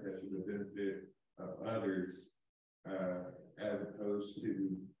manifest for the benefit of others, as opposed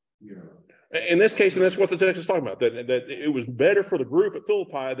to, you know. In this case, and that's what the text is talking about, that it was better for the group at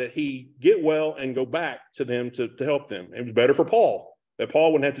Philippi that he get well and go back to them to help them. It was better for Paul, that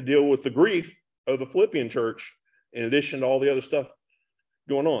Paul wouldn't have to deal with the grief of the Philippian church in addition to all the other stuff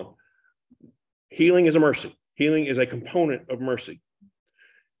going on. Healing is a mercy. Healing is a component of mercy.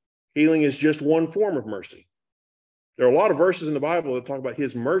 Healing is just one form of mercy. There are a lot of verses in the Bible that talk about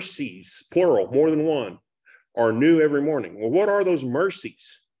his mercies, plural, more than one, are new every morning. Well, what are those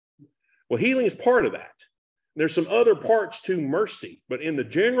mercies? Well, healing is part of that. There's some other parts to mercy, but in the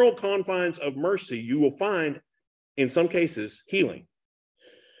general confines of mercy, you will find, in some cases, healing.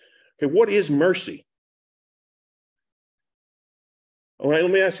 Okay, what is mercy? All right,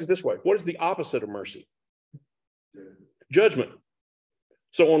 let me ask it this way. What is the opposite of mercy? Judgment.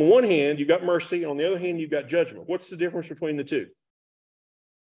 So on one hand, you've got mercy. On the other hand, you've got judgment. What's the difference between the two?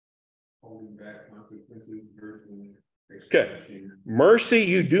 Holding back consequences versus okay. Mercy,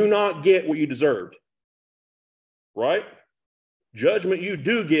 you do not get what you deserved. Right? Judgment, you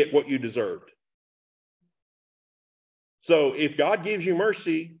do get what you deserved. So if God gives you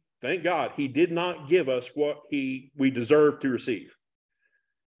mercy, thank God, he did not give us what we deserved to receive.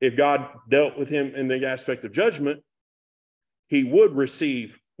 If God dealt with him in the aspect of judgment, he would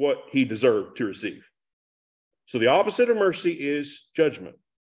receive what he deserved to receive. So the opposite of mercy is judgment.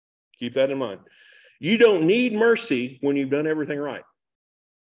 Keep that in mind. You don't need mercy when you've done everything right.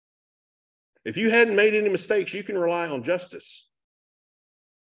 If you hadn't made any mistakes, you can rely on justice,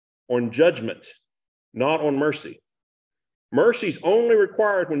 on judgment, not on mercy. Mercy is only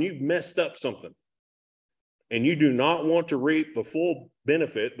required when you've messed up something and you do not want to reap the full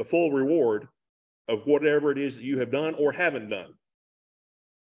benefit, the full reward of whatever it is that you have done or haven't done.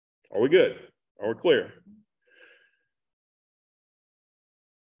 Are we good? Are we clear?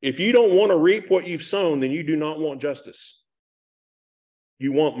 If you don't want to reap what you've sown, then you do not want justice.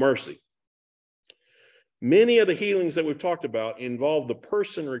 You want mercy. Many of the healings that we've talked about involve the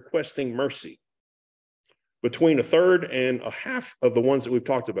person requesting mercy. Between a third and a half of the ones that we've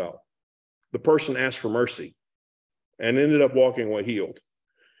talked about, the person asked for mercy and ended up walking away healed.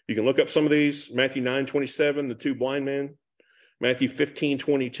 You can look up some of these. Matthew 9:27, the two blind men. Matthew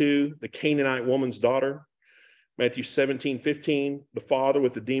 15:22, the Canaanite woman's daughter. Matthew 17:15, the father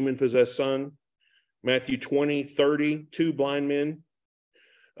with the demon-possessed son. Matthew 20:30, two blind men.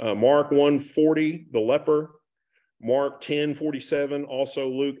 Mark 1:40, the leper. Mark 10:47, also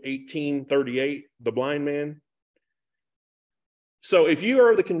Luke 18:38, the blind man. So if you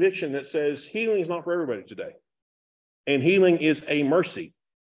are of the conviction that says healing is not for everybody today, and healing is a mercy,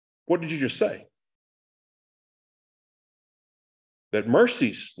 what did you just say? That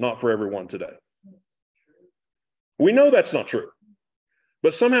mercy's not for everyone today. We know that's not true.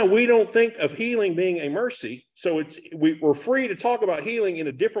 But somehow we don't think of healing being a mercy, so we're free to talk about healing in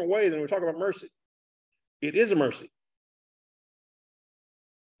a different way than we talk about mercy. It is a mercy.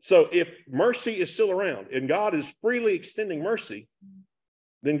 So if mercy is still around and God is freely extending mercy,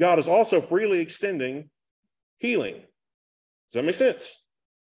 then God is also freely extending healing. Does that make sense?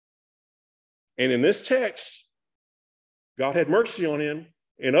 And in this text, God had mercy on him.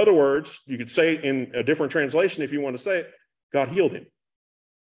 In other words, you could say it in a different translation if you want to say it, God healed him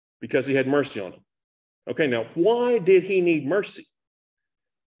because he had mercy on him. Okay, now why did he need mercy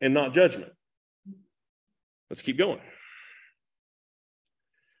and not judgment? Let's keep going.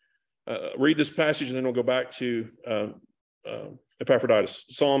 Read this passage and then we'll go back to Epaphroditus.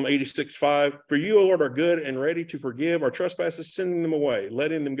 Psalm 86:5. For you, O Lord, are good and ready to forgive our trespasses, sending them away,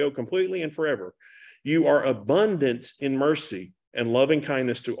 letting them go completely and forever. You are abundant in mercy and loving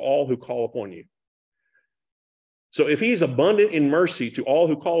kindness to all who call upon you. So if he's abundant in mercy to all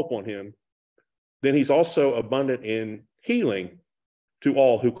who call upon him, then he's also abundant in healing to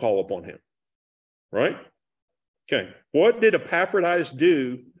all who call upon him. Right? Okay. What did Epaphroditus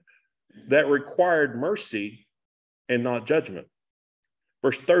do that required mercy and not judgment?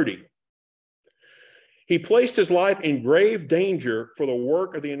 Verse 30. He placed his life in grave danger for the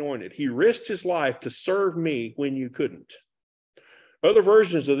work of the anointed. He risked his life to serve me when you couldn't. Other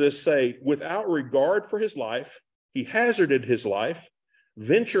versions of this say, without regard for his life, he hazarded his life,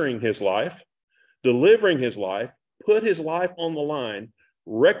 venturing his life, delivering his life, put his life on the line,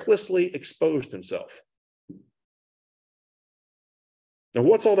 recklessly exposed himself. Now,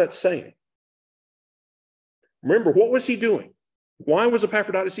 what's all that saying? Remember, what was he doing? Why was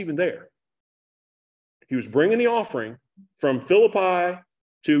Epaphroditus even there? He was bringing the offering from Philippi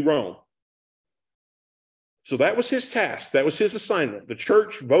to Rome. So that was his task. That was his assignment. The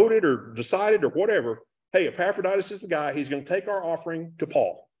church voted or decided or whatever, hey, Epaphroditus is the guy. He's going to take our offering to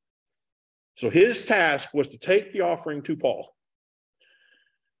Paul. So his task was to take the offering to Paul.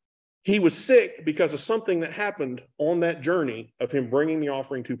 He was sick because of something that happened on that journey of him bringing the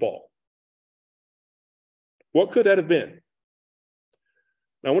offering to Paul. What could that have been?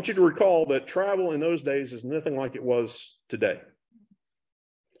 Now, I want you to recall that travel in those days is nothing like it was today.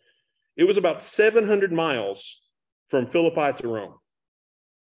 It was about 700 miles from Philippi to Rome.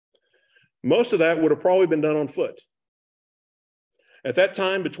 Most of that would have probably been done on foot. At that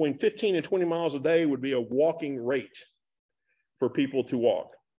time, between 15 and 20 miles a day would be a walking rate for people to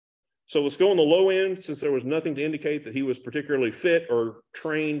walk. So let's go on the low end, since there was nothing to indicate that he was particularly fit or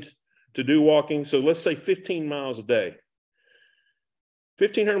trained to do walking. So let's say 15 miles a day.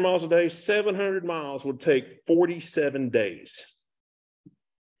 1,500 miles a day, 700 miles would take 47 days.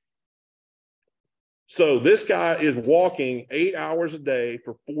 So this guy is walking 8 hours a day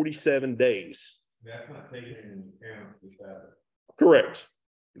for 47 days. That's not taking into account the Sabbath. Correct.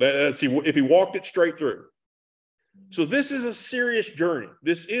 Let's see, if he walked it straight through. So this is a serious journey.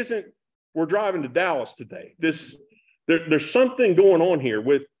 This isn't, we're driving to Dallas today. There's something going on here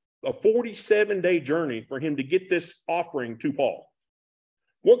with a 47-day journey for him to get this offering to Paul.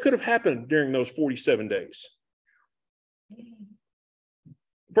 What could have happened during those 47 days?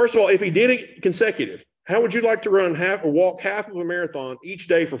 First of all, if he did it consecutive, how would you like to run half or walk half of a marathon each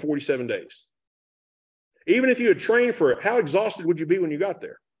day for 47 days? Even if you had trained for it, how exhausted would you be when you got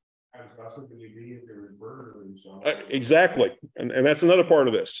there? How exhausted would you be if there was burner or something? Exactly. And that's another part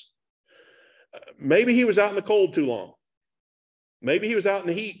of this. Maybe he was out in the cold too long. Maybe he was out in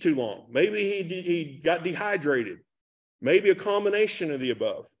the heat too long. Maybe he got dehydrated. Maybe a combination of the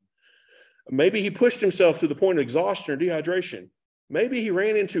above. Maybe he pushed himself to the point of exhaustion or dehydration. Maybe he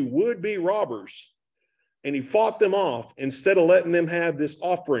ran into would-be robbers and he fought them off instead of letting them have this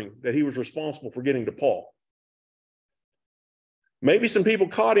offering that he was responsible for getting to Paul. Maybe some people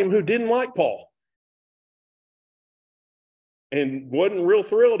caught him who didn't like Paul and wasn't real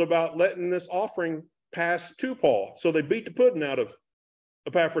thrilled about letting this offering pass to Paul. So they beat the pudding out of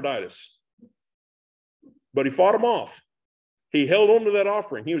Epaphroditus. But he fought them off. He held on to that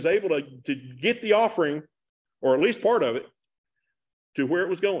offering. He was able to get the offering, or at least part of it, to where it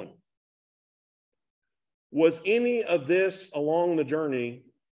was going. Was any of this along the journey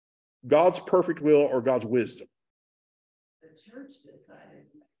God's perfect will or God's wisdom? The church decided.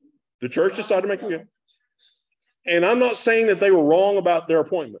 The church decided to make him good. And I'm not saying that they were wrong about their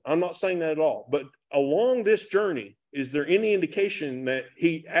appointment. I'm not saying that at all. But along this journey, is there any indication that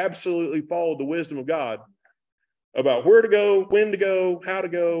he absolutely followed the wisdom of God about where to go, when to go, how to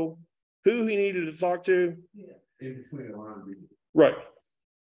go, who he needed to talk to? Yeah. In between the lines. Right.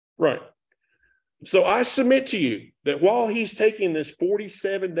 Right. So I submit to you that while he's taking this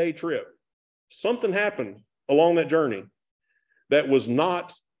 47-day trip, something happened along that journey that was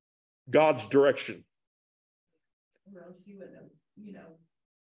not God's direction. Or else he would have,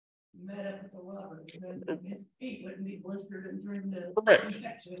 met up with the lover, and his feet wouldn't be blistered and turned to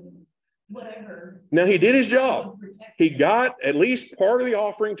infection, whatever. Now he did his job. He got at least part of the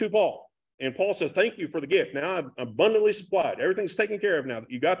offering to Paul. And Paul says, thank you for the gift. Now I'm abundantly supplied. Everything's taken care of now.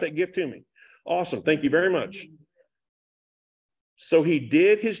 You got that gift to me. Awesome. Thank you very much. So he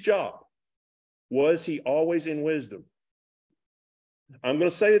did his job. Was he always in wisdom? I'm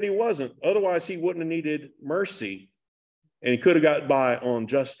going to say that he wasn't. Otherwise, he wouldn't have needed mercy and he could have got by on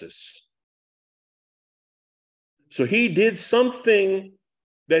justice. So he did something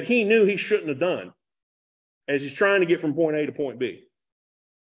that he knew he shouldn't have done as he's trying to get from point A to point B.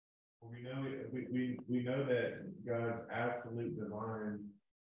 We know that God's absolute divine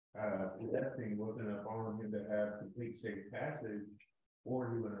blessing wasn't upon him to have complete safe passage, or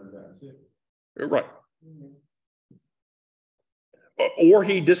he wouldn't have gotten sick. Right. Or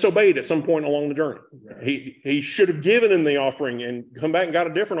he disobeyed at some point along the journey. He should have given him the offering and come back and got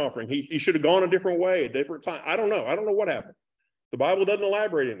a different offering. He should have gone a different way, a different time. I don't know. I don't know what happened. The Bible doesn't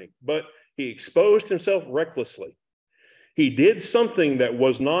elaborate any, but he exposed himself recklessly. He did something that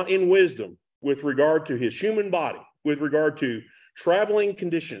was not in wisdom with regard to his human body, with regard to traveling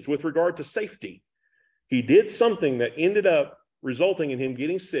conditions, with regard to safety. He did something that ended up resulting in him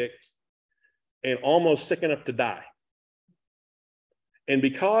getting sick and almost sick enough to die. And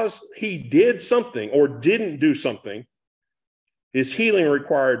because he did something or didn't do something, his healing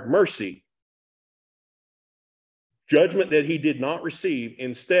required mercy, judgment that he did not receive.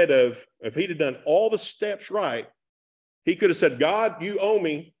 Instead of, if he'd have done all the steps right, he could have said, God, you owe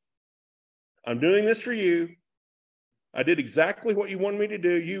me. I'm doing this for you. I did exactly what you wanted me to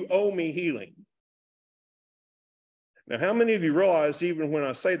do. You owe me healing. Now, how many of you realize, even when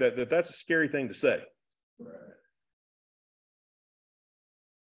I say that that's a scary thing to say? Right.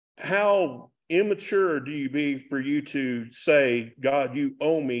 How immature do you be for you to say, God, you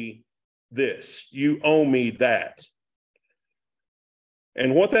owe me this, you owe me that?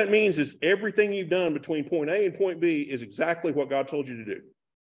 And what that means is everything you've done between point A and point B is exactly what God told you to do.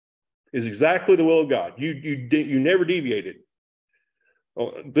 Is exactly the will of God. You never deviated.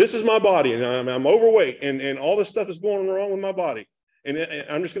 Oh, this is my body, and I'm overweight, and all this stuff is going wrong with my body. And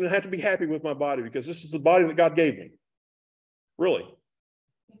I'm just going to have to be happy with my body because this is the body that God gave me. Really.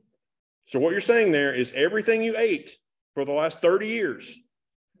 So what you're saying there is everything you ate for the last 30 years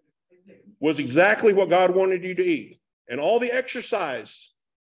was exactly what God wanted you to eat. And all the exercise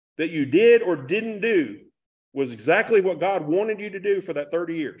that you did or didn't do was exactly what God wanted you to do for that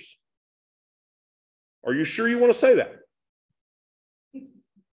 30 years. Are you sure you want to say that?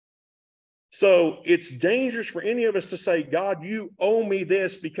 So it's dangerous for any of us to say, God, you owe me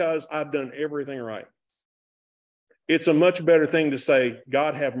this because I've done everything right. It's a much better thing to say,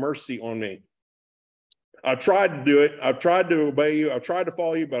 God, have mercy on me. I've tried to do it. I've tried to obey you. I've tried to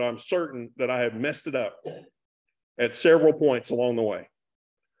follow you, but I'm certain that I have messed it up at several points along the way.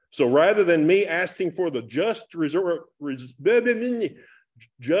 So rather than me asking for the just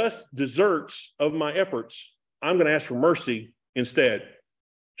deserts of my efforts, I'm going to ask for mercy instead,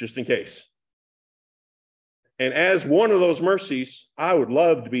 just in case. And as one of those mercies, I would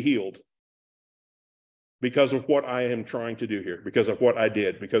love to be healed because of what I am trying to do here, because of what I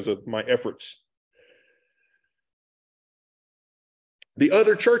did, because of my efforts. The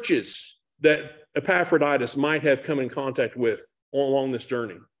other churches that Epaphroditus might have come in contact with along this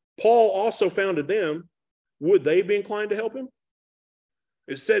journey, Paul also founded them. Would they be inclined to help him?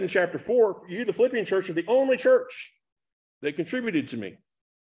 It said in chapter 4, you, the Philippian church, are the only church that contributed to me.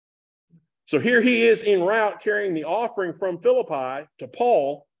 So here he is en route carrying the offering from Philippi to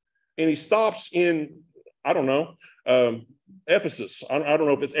Paul, and he stops in, I don't know, Ephesus. I don't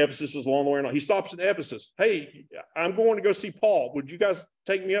know if it's Ephesus is along the way or not. He stops in Ephesus. Hey, I'm going to go see Paul. Would you guys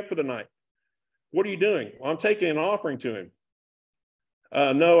take me up for the night? What are you doing? Well, I'm taking an offering to him.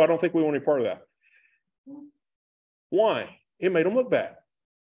 No, I don't think we want any part of that. Why? It made him look bad.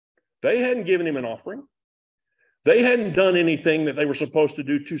 They hadn't given him an offering. They hadn't done anything that they were supposed to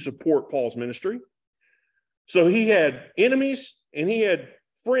do to support Paul's ministry. So he had enemies and he had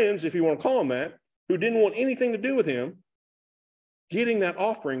friends, if you want to call them that, who didn't want anything to do with him getting that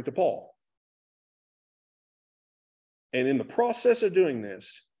offering to Paul. And in the process of doing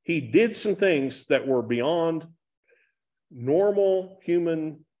this, he did some things that were beyond normal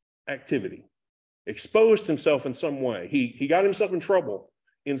human activity, exposed himself in some way. He got himself in trouble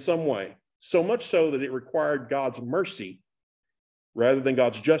in some way, so much so that it required God's mercy rather than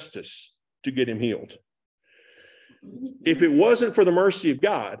God's justice to get him healed. If it wasn't for the mercy of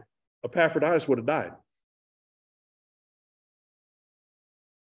God, Epaphroditus would have died.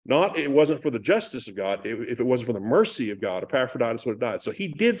 Not it wasn't for the justice of God. If it wasn't for the mercy of God, Epaphroditus would have died. So he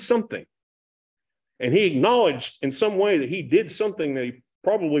did something. And he acknowledged in some way that he did something that he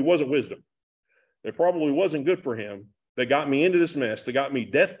probably wasn't wisdom. That probably wasn't good for him. That got me into this mess. That got me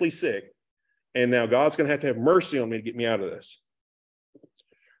deathly sick. And now God's going to have mercy on me to get me out of this.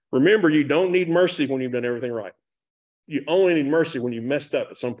 Remember, you don't need mercy when you've done everything right. You only need mercy when you messed up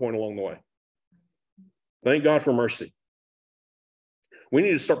at some point along the way. Thank God for mercy. We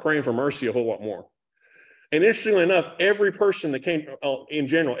need to start praying for mercy a whole lot more. And interestingly enough, every person that came, in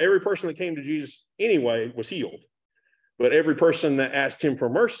general, every person that came to Jesus anyway was healed. But every person that asked him for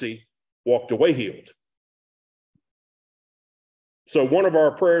mercy walked away healed. So one of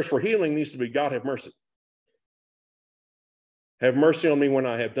our prayers for healing needs to be, God, have mercy. Have mercy on me when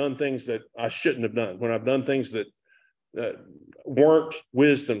I have done things that I shouldn't have done, when I've done things that weren't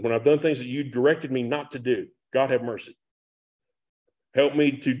wisdom, when I've done things that you directed me not to do. God, have mercy. Help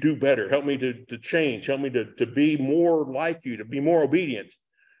me to do better. Help me to change. Help me to be more like you, to be more obedient.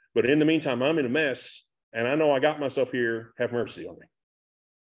 But in the meantime, I'm in a mess, and I know I got myself here. Have mercy on me.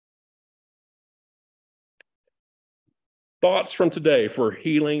 Thoughts from today for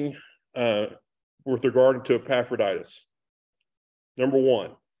healing with regard to Epaphroditus. Number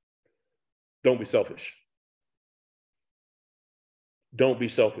one, don't be selfish. Don't be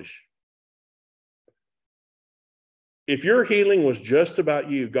selfish. If your healing was just about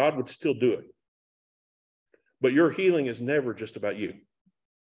you, God would still do it. But your healing is never just about you.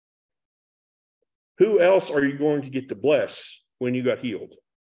 Who else are you going to get to bless when you got healed?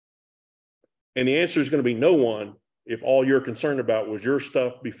 And the answer is going to be no one if all you're concerned about was your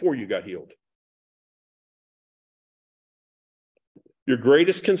stuff before you got healed. Your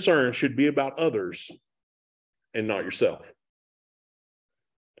greatest concern should be about others and not yourself.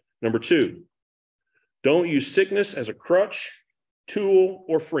 Number two, don't use sickness as a crutch, tool,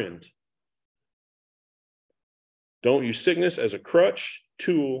 or friend. Don't use sickness as a crutch,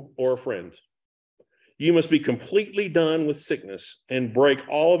 tool, or a friend. You must be completely done with sickness and break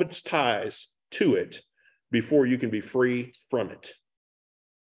all of its ties to it before you can be free from it.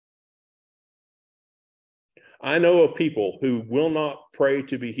 I know of people who will not pray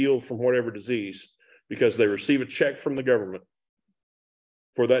to be healed from whatever disease because they receive a check from the government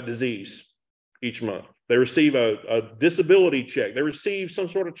for that disease each month. They receive a disability check. They receive some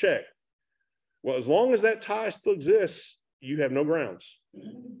sort of check. Well, as long as that tie still exists, you have no grounds.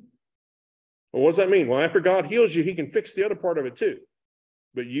 Well, what does that mean? Well, after God heals you, he can fix the other part of it too.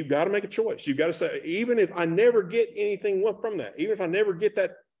 But you've got to make a choice. You've got to say, even if I never get anything from that, even if I never get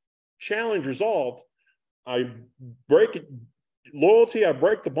that challenge resolved, I break it, loyalty, I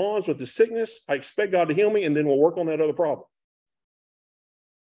break the bonds with the sickness, I expect God to heal me, and then we'll work on that other problem.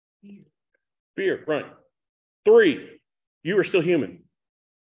 Fear, right. 3, you are still human.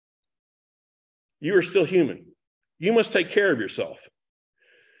 You are still human. You must take care of yourself.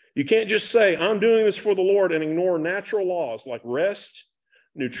 You can't just say, I'm doing this for the Lord and ignore natural laws like rest,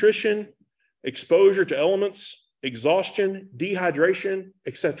 nutrition, exposure to elements, exhaustion, dehydration,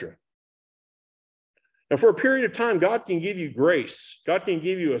 etc. Now, for a period of time, God can give you grace. God can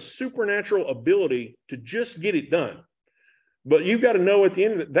give you a supernatural ability to just get it done. But you've got to know at the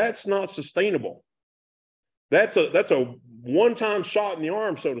end of it, that's not sustainable. That's a one-time shot in the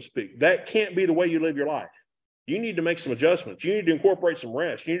arm, so to speak. That can't be the way you live your life. You need to make some adjustments. You need to incorporate some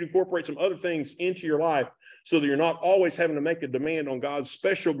rest. You need to incorporate some other things into your life so that you're not always having to make a demand on God's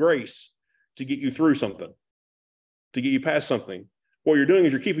special grace to get you through something, to get you past something. What you're doing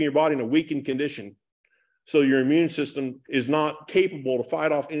is you're keeping your body in a weakened condition so your immune system is not capable to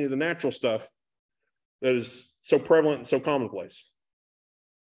fight off any of the natural stuff that is so prevalent and so commonplace.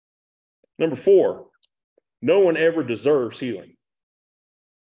 Number 4, no one ever deserves healing.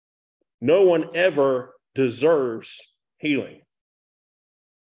 No one ever deserves healing.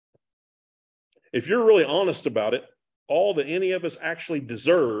 If you're really honest about it, all that any of us actually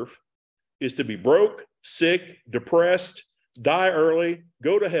deserve is to be broke, sick, depressed, die early,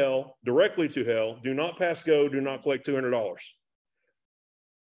 go to hell, directly to hell, do not pass go, do not collect $200.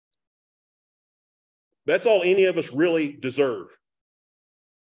 That's all any of us really deserve.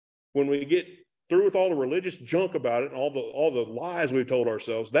 When we get through with all the religious junk about it and all the lies we've told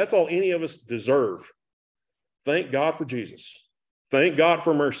ourselves, that's all any of us deserve. Thank God for Jesus. Thank God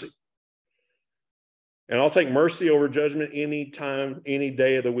for mercy. And I'll take mercy over judgment any time, any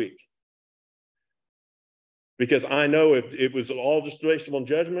day of the week. Because I know if it was all just based on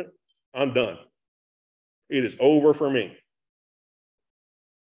judgment, I'm done. It is over for me.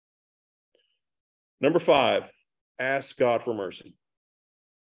 Number 5, ask God for mercy.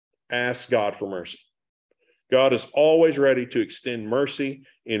 Ask God for mercy. God is always ready to extend mercy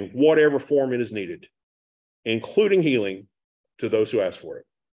in whatever form it is needed, including healing to those who ask for it.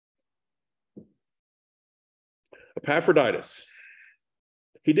 Epaphroditus,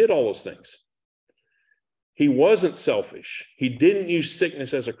 he did all those things. He wasn't selfish. He didn't use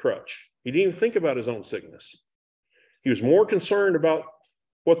sickness as a crutch. He didn't even think about his own sickness. He was more concerned about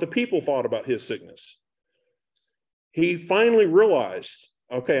what the people thought about his sickness. He finally realized,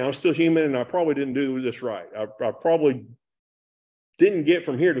 okay, I'm still human and I probably didn't do this right. I probably didn't get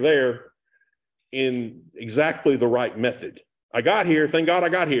from here to there in exactly the right method. I got here, thank God I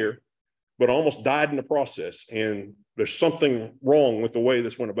got here, but I almost died in the process. And there's something wrong with the way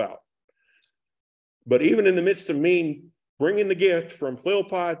this went about. But even in the midst of me bringing the gift from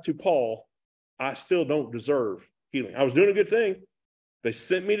Philippi to Paul, I still don't deserve healing. I was doing a good thing. They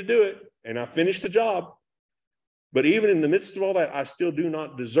sent me to do it, and I finished the job. But even in the midst of all that, I still do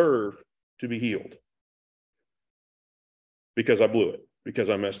not deserve to be healed. because I blew it, because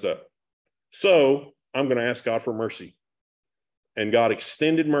I messed up. So I'm going to ask God for mercy. And God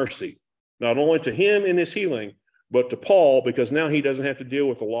extended mercy, not only to him in his healing, but to Paul, because now he doesn't have to deal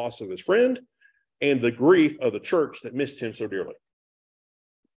with the loss of his friend and the grief of the church that missed him so dearly.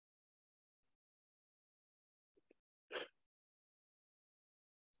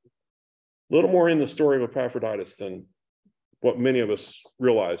 A little more in the story of Epaphroditus than what many of us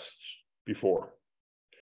realized before.